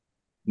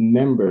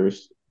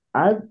members,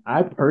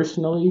 I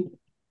personally,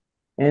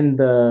 in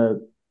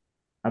the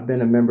I've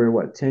been a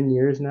member, 10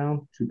 years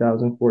now,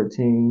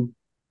 2014,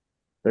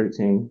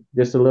 13,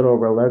 just a little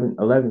over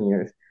 11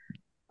 years.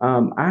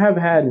 I have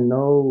had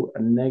no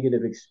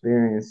negative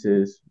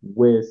experiences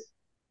with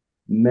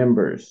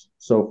members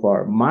so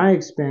far. My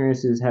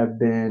experiences have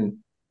been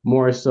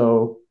more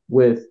so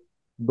with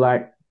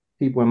Black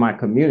people in my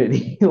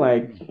community,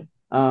 like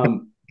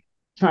um,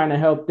 trying to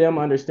help them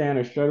understand,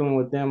 or struggling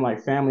with them,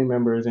 like family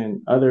members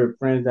and other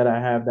friends that I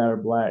have that are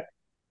Black,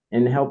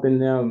 and helping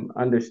them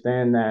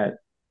understand that,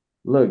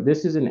 look,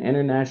 this is an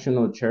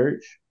international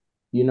church,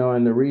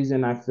 and the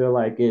reason I feel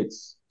like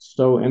it's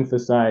so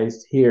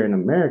emphasized here in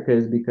America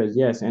is because,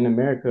 yes, in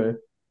America,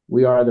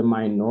 we are the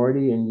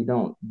minority, and you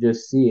don't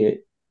just see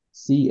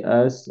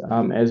us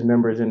as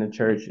members in the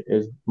church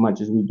as much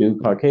as we do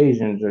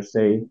Caucasians, or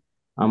say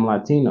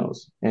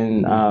Latinos.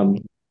 And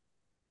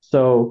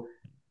so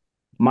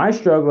my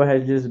struggle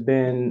has just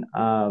been,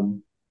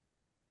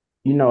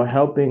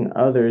 helping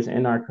others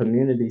in our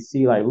community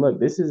see, like, look,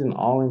 this is an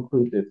all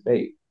inclusive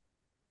faith.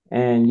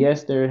 And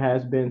yes, there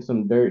has been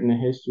some dirt in the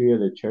history of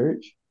the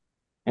church.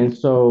 And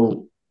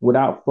so,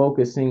 without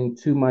focusing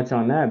too much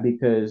on that,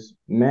 because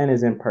man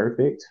is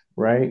imperfect,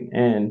 right?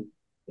 And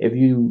if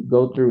you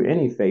go through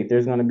any faith,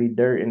 there's going to be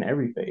dirt in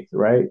every faith,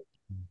 right?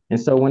 And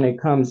so, when it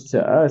comes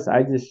to us,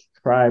 I just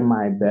try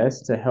my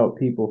best to help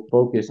people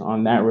focus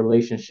on that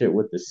relationship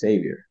with the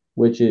Savior,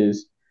 which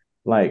is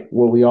like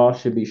what we all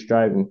should be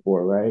striving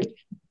for, right?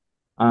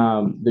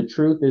 The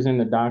truth is in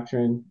the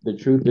doctrine. The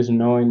truth is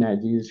knowing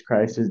that Jesus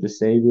Christ is the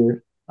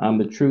Savior.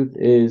 The truth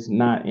is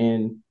not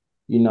in,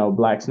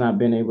 Blacks not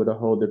being able to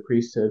hold the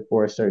priesthood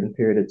for a certain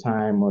period of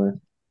time, or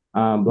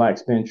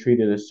Blacks being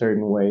treated a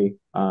certain way.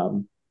 Let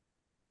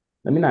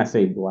me not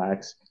say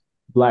Blacks,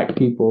 Black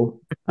people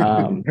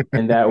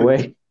in that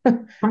way.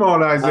 come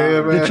on,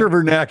 Isaiah, Get your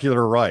man.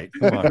 vernacular right.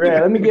 Come on.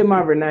 Right, let me get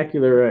my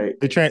vernacular right.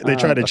 They try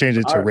to change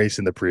it to Our, race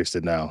in the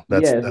priesthood now.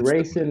 yes, That's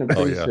race in the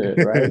Oh, yeah.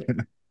 priesthood, right?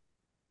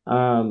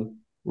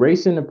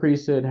 Race in the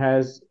priesthood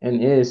has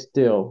and is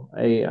still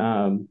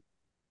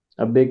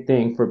a big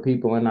thing for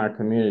people in our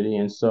community.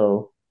 And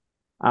so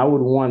I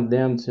would want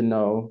them to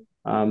know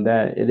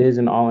that it is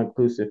an all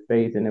inclusive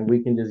faith. And if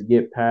we can just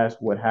get past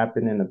what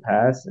happened in the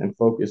past and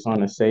focus on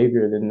the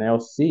Savior, then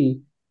they'll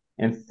see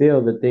and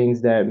feel the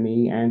things that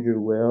me, Andrew,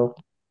 Will,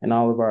 and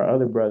all of our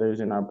other brothers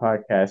in our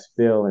podcast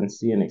feel and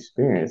see and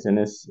experience. And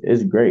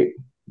it's great.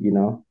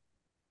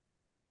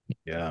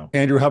 Yeah.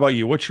 Andrew, how about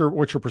you? What's your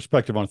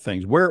perspective on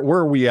things? Where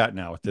are we at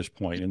now at this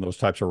point in those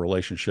types of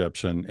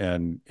relationships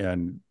and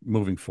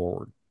moving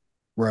forward?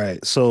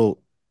 Right. So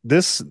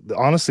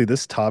honestly,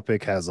 this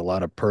topic has a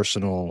lot of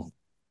personal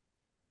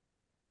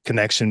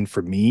connection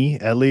for me,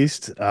 at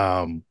least.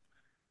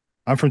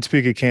 I'm from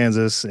Topeka,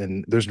 Kansas,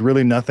 and there's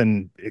really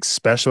nothing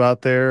special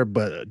out there,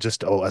 but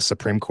just a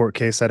Supreme Court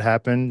case that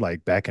happened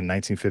like back in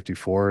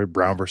 1954,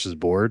 Brown versus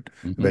Board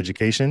of Hmm.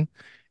 Education,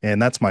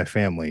 and that's my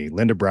family.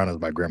 Linda Brown is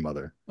my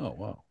grandmother, Oh,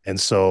 wow. and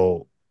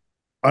so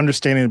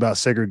understanding about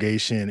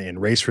segregation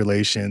and race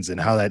relations and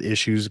how that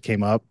issues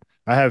came up.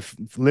 I have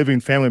living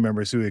family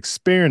members who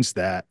experienced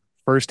that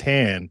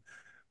firsthand,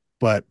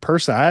 but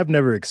personally, I have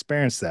never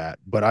experienced that.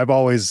 But I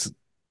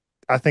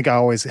think I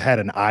always had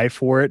an eye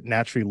for it,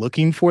 naturally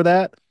looking for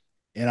that.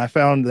 And I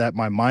found that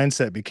my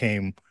mindset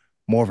became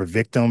more of a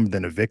victim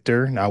than a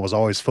victor. And I was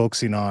always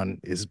focusing on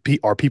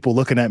are people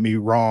looking at me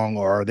wrong,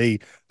 or are they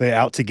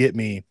out to get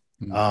me?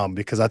 Mm.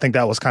 Because I think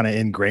that was kind of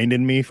ingrained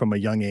in me from a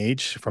young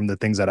age, from the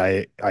things that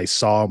I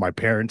saw my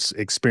parents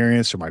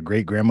experience, or my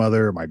great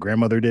grandmother or my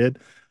grandmother did.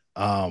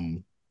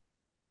 Um,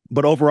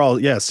 but overall,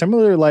 yeah,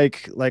 similar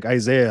like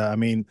Isaiah. I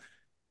mean,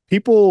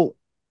 people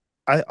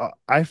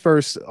I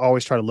first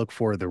always try to look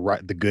for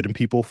the good in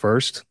people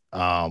first.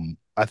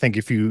 I think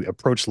if you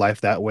approach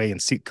life that way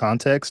and seek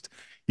context,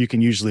 you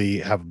can usually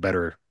have a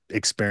better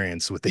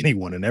experience with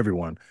anyone and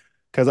everyone.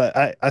 Because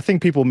I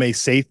think people may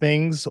say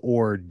things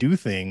or do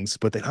things,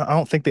 but I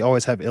don't think they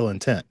always have ill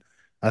intent.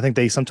 I think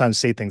they sometimes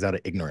say things out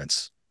of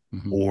ignorance,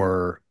 Hmm.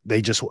 or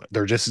they're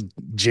just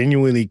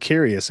genuinely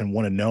curious and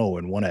want to know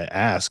and want to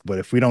ask. But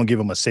if we don't give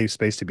them a safe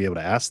space to be able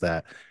to ask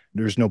that,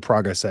 there's no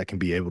progress that can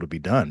be able to be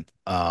done.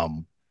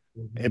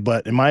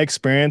 But in my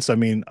experience, I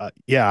mean,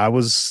 yeah,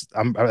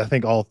 I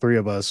think all three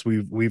of us,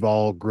 we've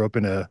all grew up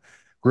in the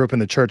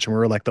church, and we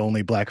were like the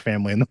only black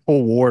family in the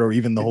whole ward or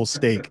even the whole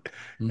stake.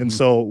 And Hmm.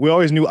 so we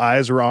always knew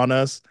eyes were on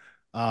us.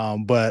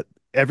 But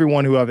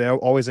everyone who I've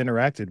always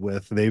interacted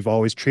with, they've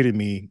always treated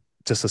me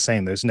just the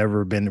same. There's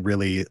never been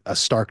really a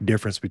stark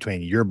difference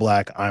between you're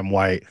black, I'm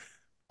white,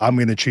 I'm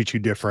going to treat you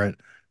different.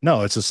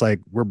 No, it's just like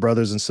we're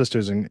brothers and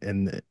sisters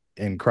in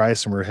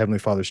Christ, and we're Heavenly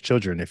Father's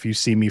children. If you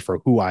see me for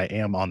who I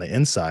am on the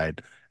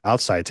inside,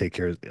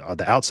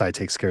 the outside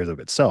takes care of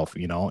itself,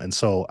 you know. And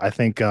so I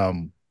think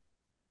as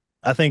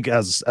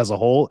a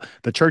whole,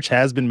 the church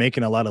has been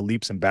making a lot of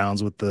leaps and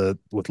bounds with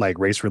like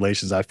race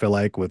relations. I feel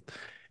like with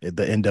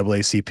the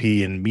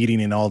NAACP and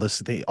meeting and all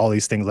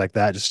these things like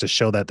that, just to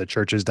show that the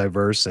church is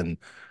diverse. And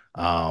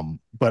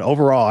but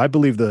overall, I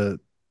believe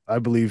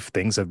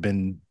things have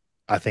been,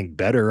 I think,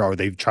 better, or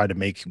they've tried to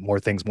make more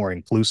things more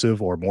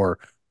inclusive or more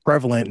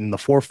prevalent in the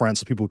forefront,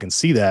 so people can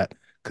see that,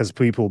 because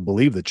people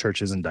believe the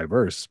church isn't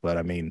diverse. But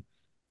I mean,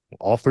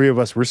 all three of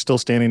us, we're still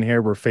standing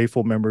here. We're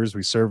faithful members.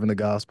 We serve in the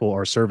gospel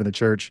or serve in the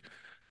church.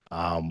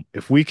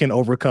 If we can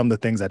overcome the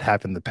things that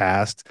happened in the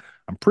past,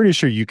 I'm pretty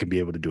sure you can be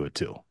able to do it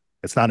too.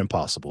 It's not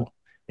impossible.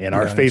 And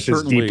our Yeah, and it's faith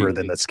is deeper certainly,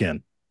 than the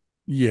skin.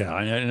 yeah,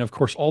 and of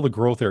course, all the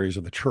growth areas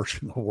of the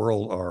church in the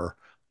world are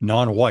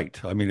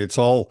non-white. I mean, it's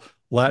all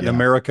Latin Yeah.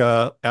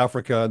 America,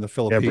 Africa, and the Yeah.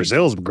 Philippines.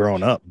 Brazil's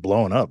growing up,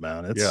 blowing up,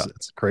 man. Yeah,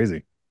 It's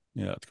crazy.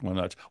 yeah, it's going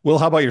nuts. Will,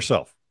 how about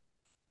yourself?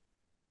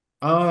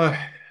 Uh,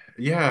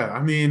 yeah,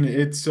 I mean,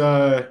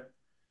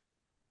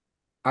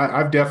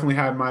 I've definitely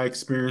had my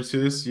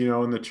experiences,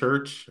 in the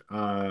church,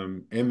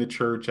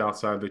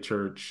 outside the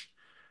church.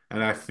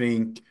 And I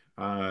think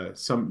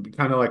some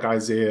kind of like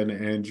Isaiah and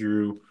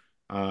Andrew,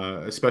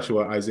 especially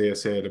what Isaiah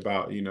said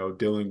about,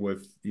 dealing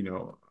with,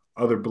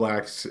 other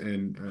blacks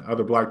and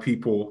other black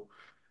people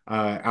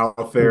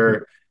out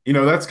there.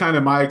 That's kind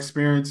of my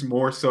experience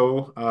more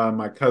so.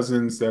 My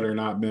cousins that are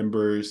not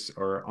members,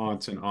 or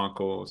aunts and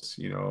uncles,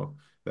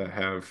 that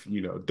have,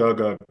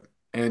 dug up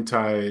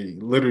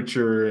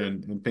anti-literature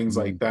and things Mhm.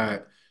 like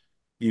that,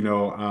 you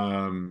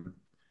know.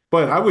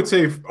 But I would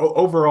say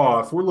overall,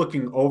 if we're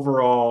looking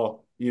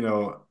overall,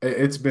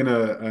 it's been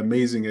an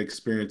amazing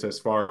experience as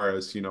far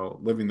as,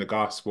 living the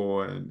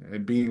gospel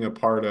and being a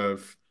part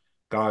of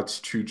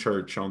God's true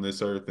church on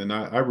this earth. And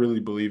I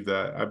really believe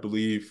that. I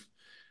believe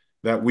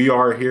that we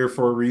are here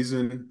for a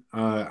reason.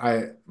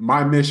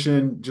 My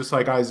mission, just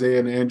like Isaiah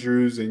and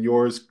Andrews and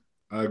yours,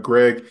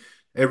 Greg,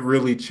 it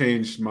really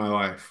changed my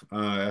life.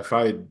 If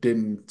I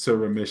didn't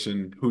serve a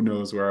mission, who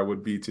knows where I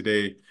would be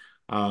today.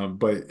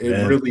 But it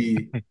Man,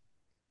 really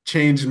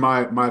changed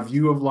my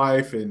view of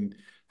life and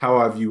how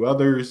I view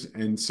others.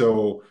 And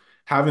so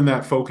having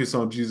that focus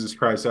on Jesus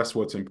Christ, that's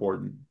what's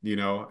important,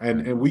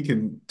 and we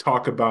can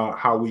talk about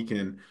how we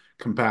can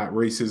combat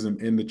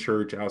racism in the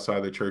church,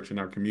 outside the church, in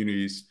our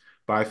communities.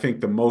 But I think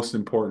the most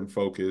important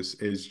focus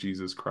is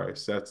Jesus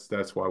Christ.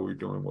 That's why we're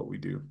doing what we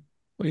do.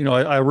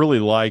 Well, I really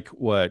like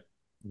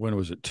when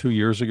was it, 2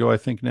 years ago, I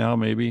think now,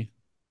 maybe,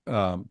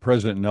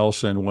 President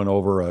Nelson went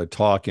over a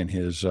talk in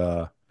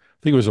I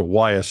think it was a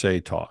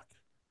YSA talk.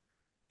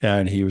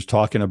 And he was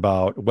talking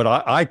about what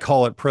I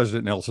call it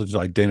President Nelson's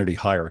identity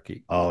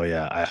hierarchy. oh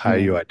yeah, how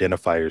you Mm.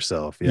 identify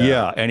yourself. Yeah,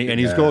 Yeah. And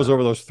he yeah. goes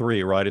over those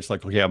three, right? It's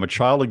like, okay, I'm a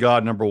child of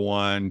God, number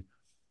one.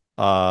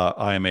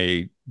 I am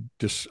a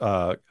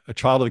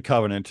child of the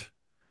covenant,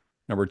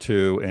 number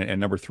two, and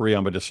number three,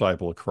 I'm a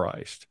disciple of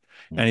Christ.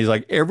 And he's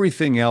like,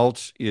 everything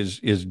else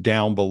is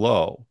down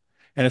below.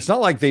 And it's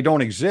not like they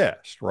don't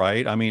exist,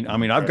 right? I mean, I've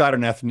Right. got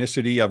an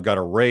ethnicity, I've got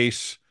a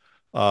race,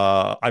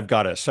 I've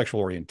got a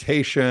sexual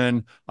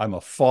orientation. I'm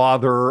a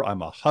father.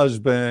 I'm a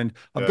husband.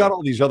 I've got Yeah.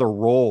 all these other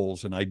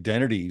roles and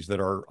identities that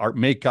are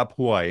make up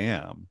who I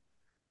am,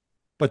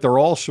 but they're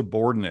all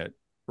subordinate,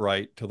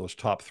 right, to those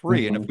top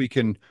three. And if Mm-hmm. we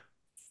can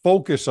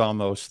focus on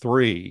those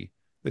three,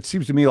 it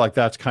seems to me like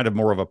that's kind of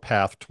more of a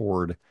path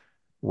toward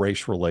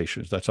race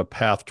relations. That's a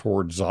path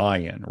toward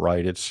Zion,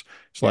 right? It's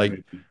like,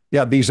 Unity.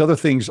 yeah, these other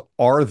things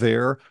are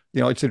there.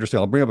 You know, it's interesting.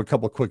 I'll bring up a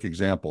couple of quick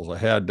examples.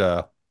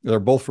 They're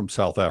both from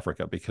South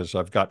Africa because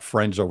I've got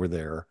friends over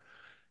there.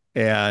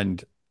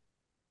 And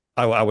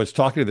I was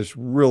talking to this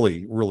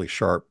really, really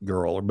sharp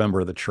girl, a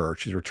member of the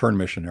church. She's a returned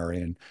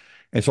missionary.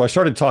 And so I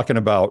started talking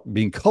about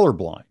being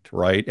colorblind,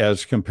 right?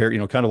 As compared,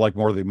 kind of like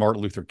more of the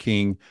Martin Luther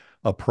King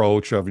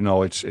approach of,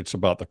 it's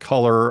about the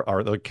color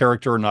or the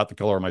character, not the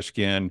color of my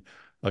skin,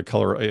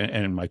 color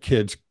and my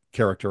kids'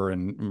 character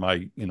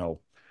and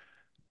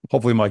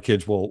hopefully my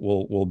kids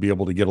will be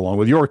able to get along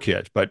with your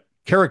kids, but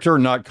character,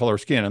 not color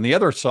skin. On the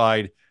other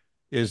side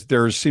is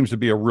there seems to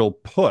be a real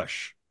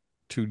push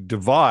to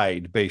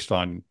divide based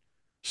on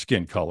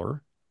skin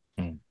color.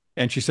 Mm.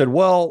 And she said,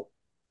 well,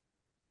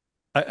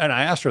 and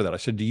I asked her that. I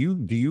said,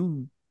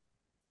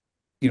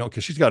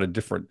 because she's got a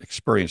different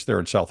experience there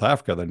in South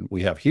Africa than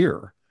we have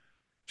here.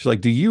 She's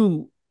like,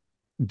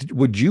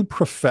 would you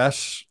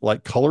profess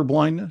like color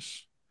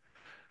blindness?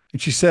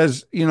 And she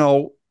says,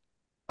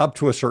 up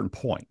to a certain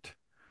point,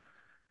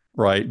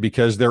 right?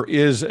 Because there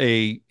is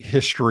a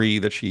history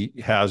that she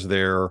has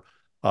there.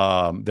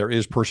 There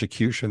is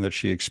persecution that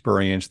she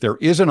experienced. There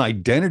is an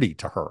identity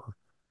to her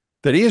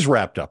that is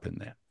wrapped up in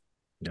that.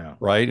 Yeah.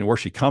 Right. And where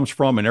she comes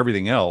from and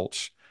everything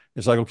else.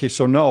 It's like, okay,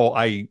 so no,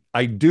 I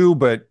do,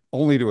 but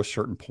only to a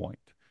certain point.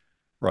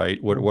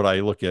 Right. What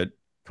I look at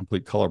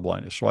complete color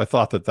blindness. So I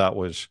thought that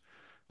was,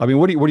 I mean,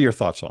 what are your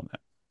thoughts on that?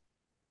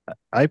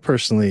 I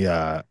personally,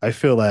 I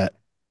feel that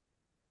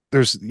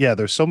there's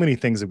so many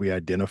things that we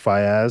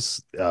identify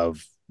as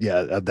of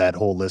that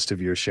whole list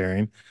of your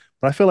sharing.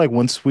 But I feel like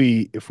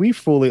if we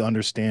fully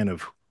understand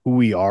of who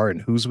we are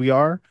and whose we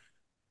are,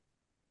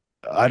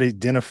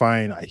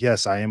 identifying,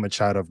 yes, I am a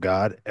child of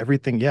God,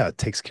 everything, yeah, it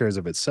takes care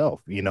of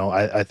itself.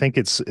 I think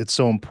it's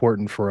so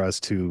important for us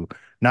to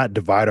not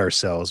divide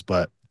ourselves,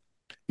 but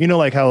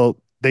like how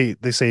they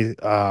say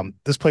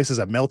this place is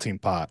a melting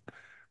pot,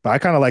 but I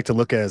kind of like to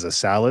look at it as a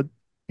salad.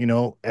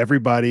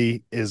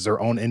 Everybody is their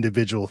own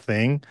individual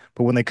thing,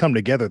 but when they come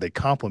together, they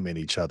complement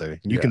each other.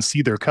 You Yeah. can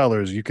see their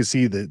colors, you can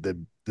see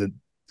the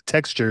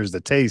textures,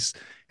 the taste,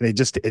 and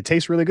it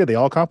tastes really good. They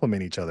all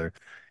complement each other.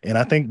 And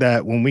I think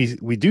that when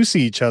we do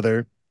see each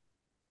other,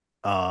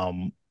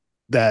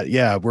 that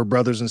yeah, we're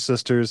brothers and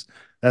sisters.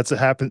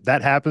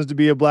 That happens to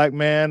be a black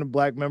man, a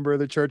black member of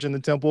the church in the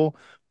temple.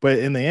 But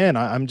in the end,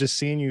 I'm just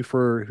seeing you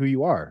for who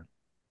you are,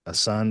 a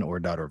son or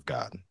daughter of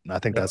God. And I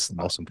think Yeah. that's the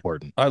most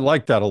important. I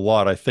like that a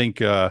lot. I think,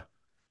 well,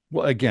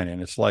 again,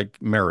 and it's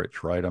like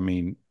marriage, right? I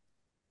mean,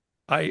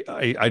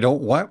 I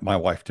don't want my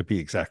wife to be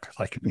exactly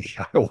like me.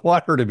 I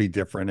want her to be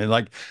different. And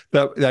like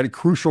that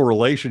crucial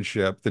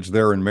relationship that's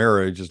there in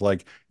marriage is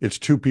like it's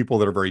two people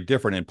that are very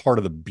different. And part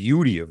of the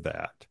beauty of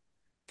that,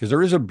 because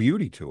there is a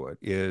beauty to it,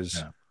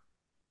 is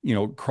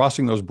Yeah.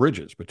 crossing those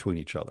bridges between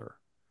each other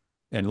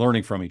and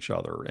learning from each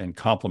other and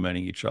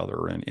complimenting each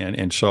other.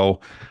 And so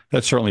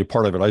that's certainly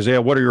part of it.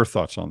 Isaiah, what are your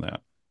thoughts on that?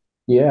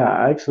 Yeah,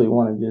 I actually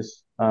want to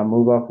just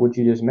move off what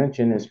you just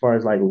mentioned as far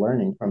as like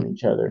learning from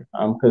each other.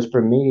 Because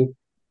for me,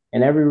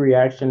 in every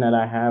reaction that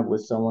I have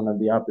with someone of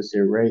the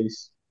opposite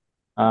race,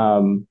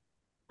 um,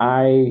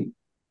 I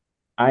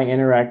I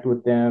interact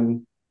with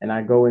them and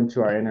I go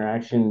into our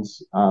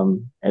interactions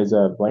as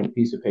a blank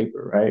piece of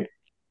paper, right?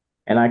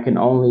 And I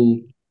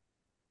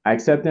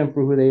accept them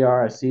for who they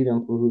are, I see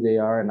them for who they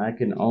are, and I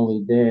can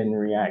only then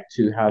react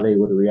to how they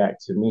would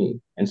react to me.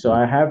 And so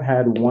I have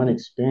had one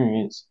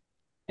experience,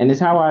 and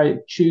it's how I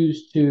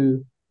choose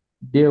to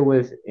deal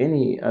with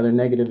any other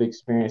negative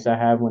experience I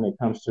have when it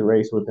comes to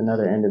race with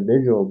another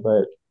individual.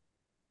 But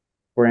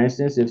for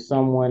instance, if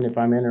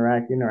I'm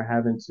interacting or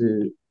having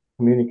to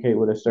communicate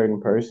with a certain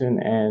person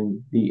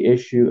and the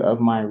issue of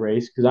my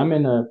race, because I'm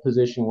in a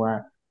position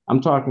where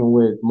I'm talking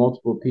with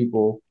multiple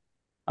people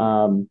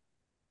um,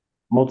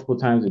 multiple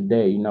times a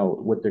day,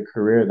 with the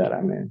career that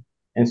I'm in.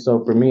 And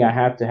so for me, I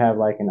have to have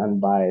like an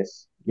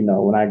unbiased,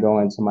 when I go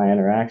into my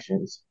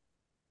interactions.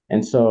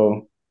 And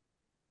so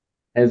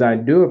as I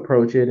do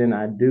approach it and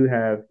I do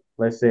have,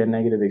 let's say, a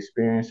negative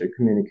experience or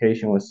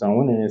communication with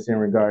someone, and it's in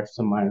regards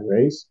to my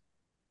race,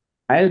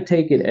 I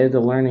take it as a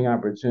learning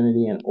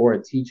opportunity and or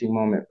a teaching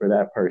moment for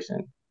that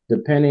person,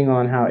 depending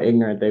on how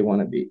ignorant they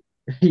want to be.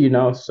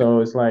 So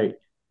it's like,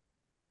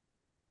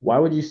 why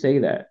would you say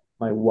that?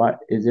 Like, what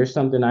is there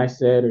something I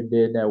said or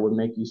did that would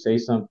make you say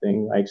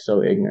something like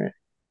so ignorant?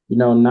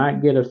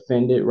 Not get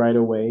offended right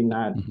away,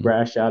 not Mhm.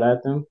 rash out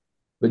at them,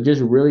 but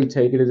just really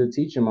take it as a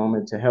teaching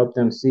moment to help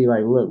them see,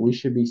 like, look, we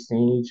should be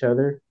seeing each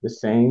other the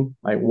same.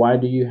 Like, why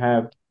do you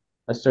have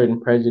a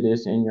certain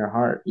prejudice in your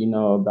heart,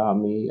 about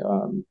me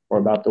or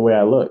about the way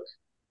I look?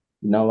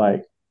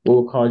 Like what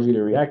will cause you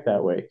to react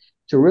that way?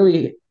 To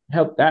really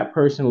help that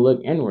person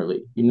look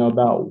inwardly,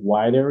 about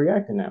why they're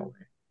reacting that way.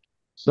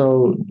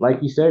 So,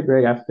 like you said,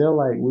 Greg, I feel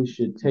like we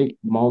should take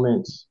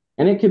moments,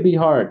 and it could be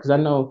hard because I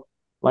know,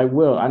 like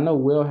I know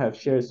Will have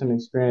shared some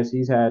experience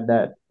he's had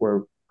that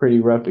were pretty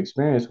rough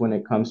experience when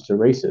it comes to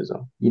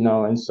racism,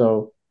 and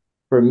so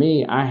for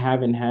me, I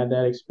haven't had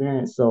that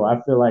experience, so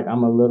I feel like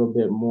I'm a little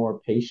bit more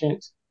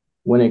patient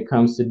when it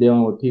comes to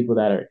dealing with people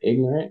that are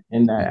ignorant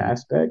in that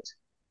aspect.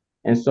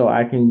 And so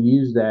I can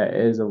use that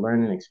as a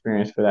learning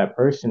experience for that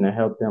person to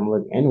help them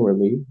look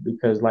inwardly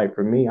because, like,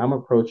 for me, I'm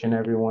approaching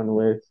everyone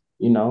with,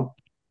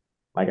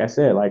 like I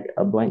said, like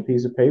a blank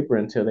piece of paper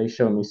until they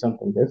show me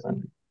something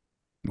different.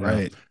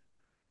 Right.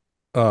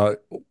 Uh,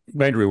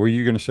 Andrew, were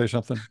you going to say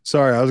something?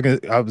 Sorry,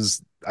 I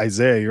was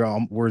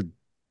Isaiah, we're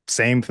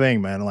same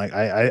thing, man. Like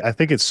I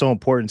think it's so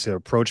important to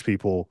approach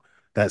people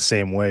that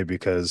same way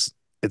because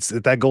it's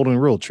that golden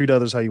rule, treat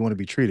others how you want to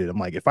be treated. I'm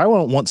like, if I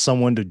don't want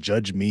someone to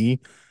judge me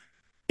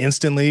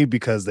instantly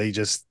because they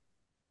just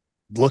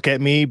look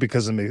at me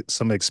because of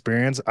some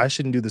experience, I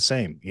shouldn't do the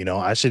same.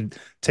 I should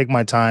take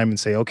my time and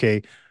say,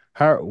 okay,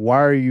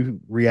 why are you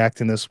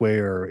reacting this way?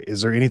 Or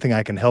is there anything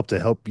I can to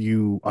help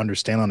you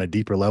understand on a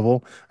deeper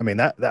level? I mean,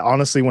 that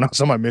honestly, when I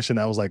was on my mission,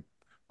 that was like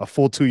a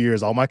full 2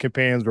 years. All my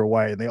companions were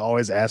white and they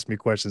always asked me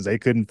questions. They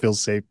couldn't feel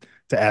safe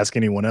to ask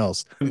anyone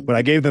else, but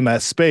I gave them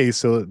that space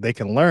so that they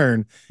can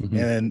learn.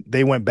 And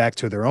they went back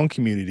to their own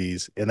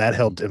communities and that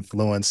helped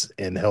influence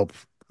and help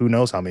who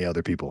knows how many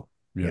other people,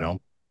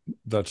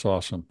 That's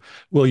awesome.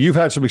 Well, you've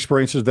had some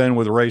experiences then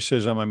with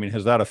racism. I mean,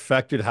 has that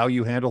affected how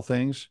you handle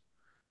things?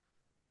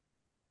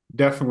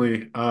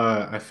 Definitely.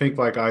 I think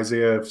like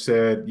Isaiah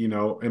said,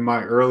 in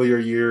my earlier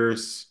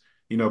years,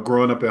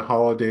 growing up at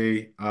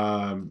Holiday,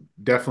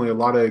 definitely a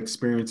lot of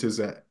experiences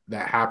that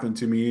happened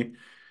to me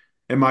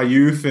in my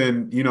youth,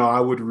 and I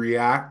would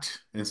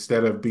react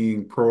instead of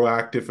being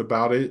proactive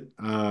about it.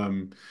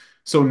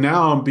 So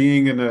now I'm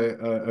being an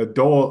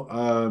adult,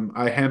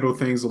 I handle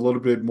things a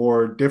little bit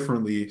more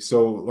differently.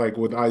 So like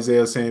with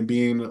Isaiah saying,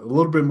 being a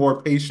little bit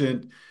more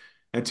patient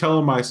and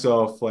telling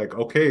myself like,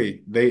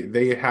 okay,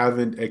 they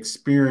haven't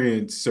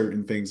experienced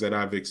certain things that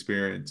I've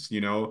experienced,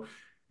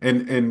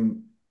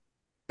 and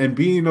and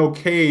being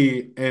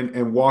okay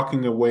and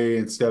walking away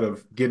instead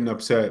of getting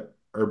upset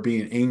or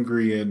being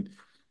angry. And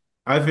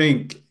I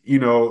think,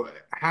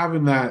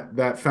 having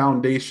that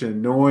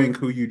foundation, knowing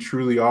who you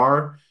truly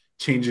are,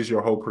 changes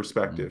your whole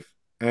perspective.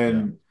 Yeah.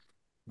 And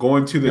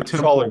going to the You're on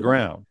solid temple,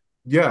 ground.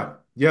 yeah,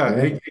 Yeah.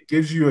 it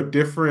gives you a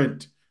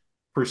different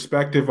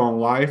perspective on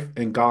life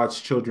and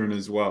God's children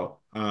as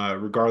well,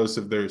 regardless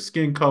of their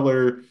skin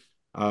color,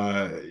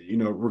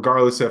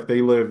 regardless if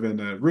they live in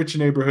a rich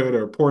neighborhood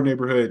or a poor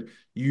neighborhood,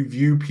 you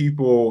view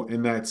people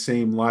in that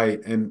same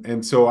light.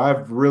 And so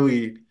I've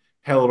really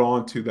held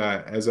on to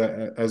that as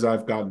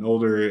I've gotten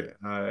older,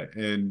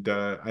 and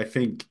I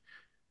think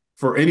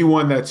for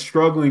anyone that's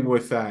struggling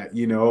with that,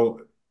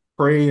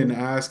 pray and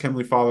ask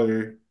Heavenly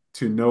Father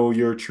to know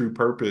your true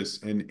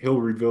purpose, and He'll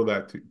reveal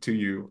that to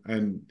you.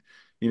 And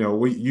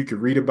you can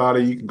read about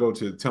it. You can go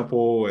to the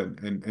temple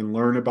and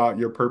learn about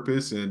your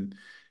purpose, and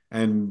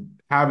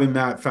having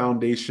that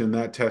foundation,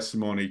 that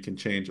testimony can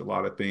change a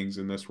lot of things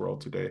in this world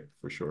today,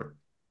 for sure.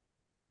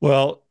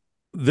 Well,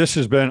 this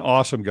has been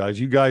awesome, guys.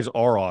 You guys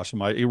are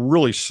awesome. You're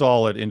really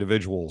solid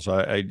individuals.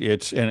 And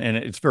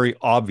it's very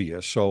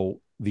obvious. So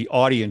the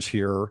audience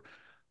here,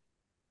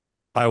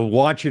 I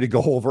want you to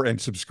go over and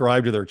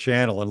subscribe to their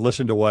channel and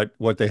listen to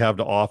what they have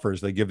to offer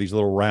as they give these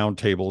little round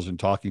tables and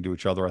talking to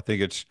each other. I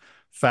think it's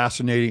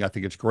fascinating. I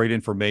think it's great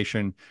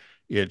information.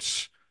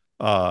 It's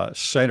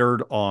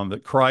centered on the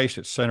Christ.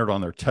 It's centered on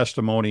their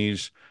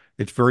testimonies.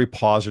 It's very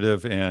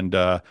positive. And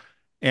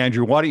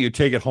Andrew, why don't you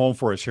take it home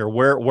for us here?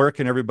 Where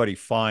can everybody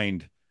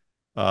find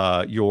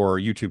your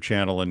YouTube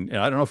channel? And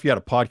I don't know if you had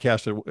a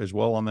podcast as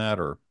well on that,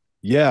 or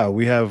yeah,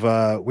 we have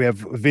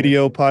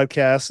video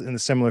podcasts in a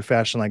similar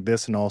fashion like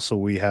this, and also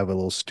we have a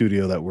little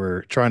studio that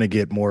we're trying to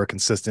get more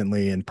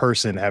consistently in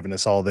person, having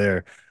us all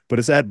there. But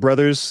it's at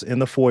Brothers in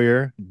the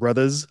Foyer,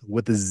 Brothers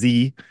with a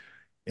Z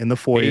in the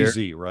Foyer.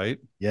 AZ, right?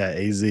 Yeah,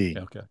 AZ.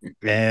 Okay.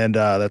 And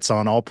that's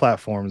on all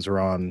platforms. We're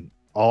on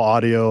all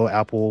audio,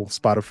 Apple,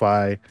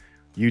 Spotify,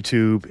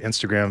 YouTube,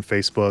 Instagram,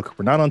 Facebook.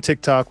 We're not on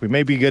TikTok. We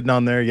may be getting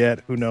on there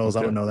yet. Who knows?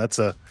 Okay. I don't know. It's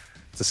a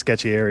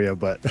sketchy area,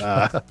 but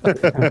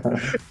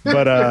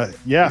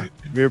yeah,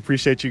 we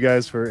appreciate you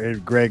guys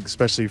and Greg,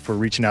 especially for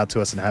reaching out to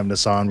us and having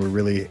us on. We're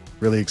really,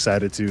 really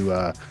excited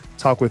to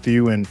talk with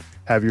you and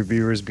have your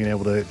viewers being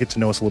able to get to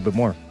know us a little bit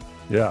more.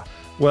 Yeah.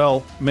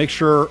 Well, make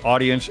sure,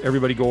 audience,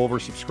 everybody go over,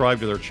 subscribe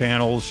to their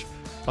channels,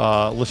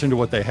 listen to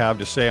what they have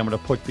to say. I'm going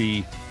to put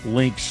the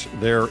links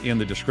there in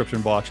the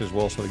description box as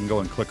well, so they can go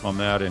and click on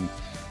that and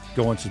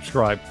go and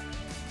subscribe.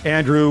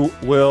 Andrew,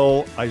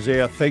 Will,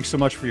 Isaiah, thanks so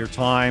much for your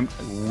time.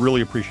 Really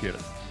appreciate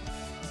it.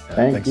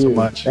 Thanks so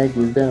much. Thank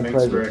you. It's been a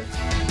pleasure.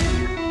 Greg.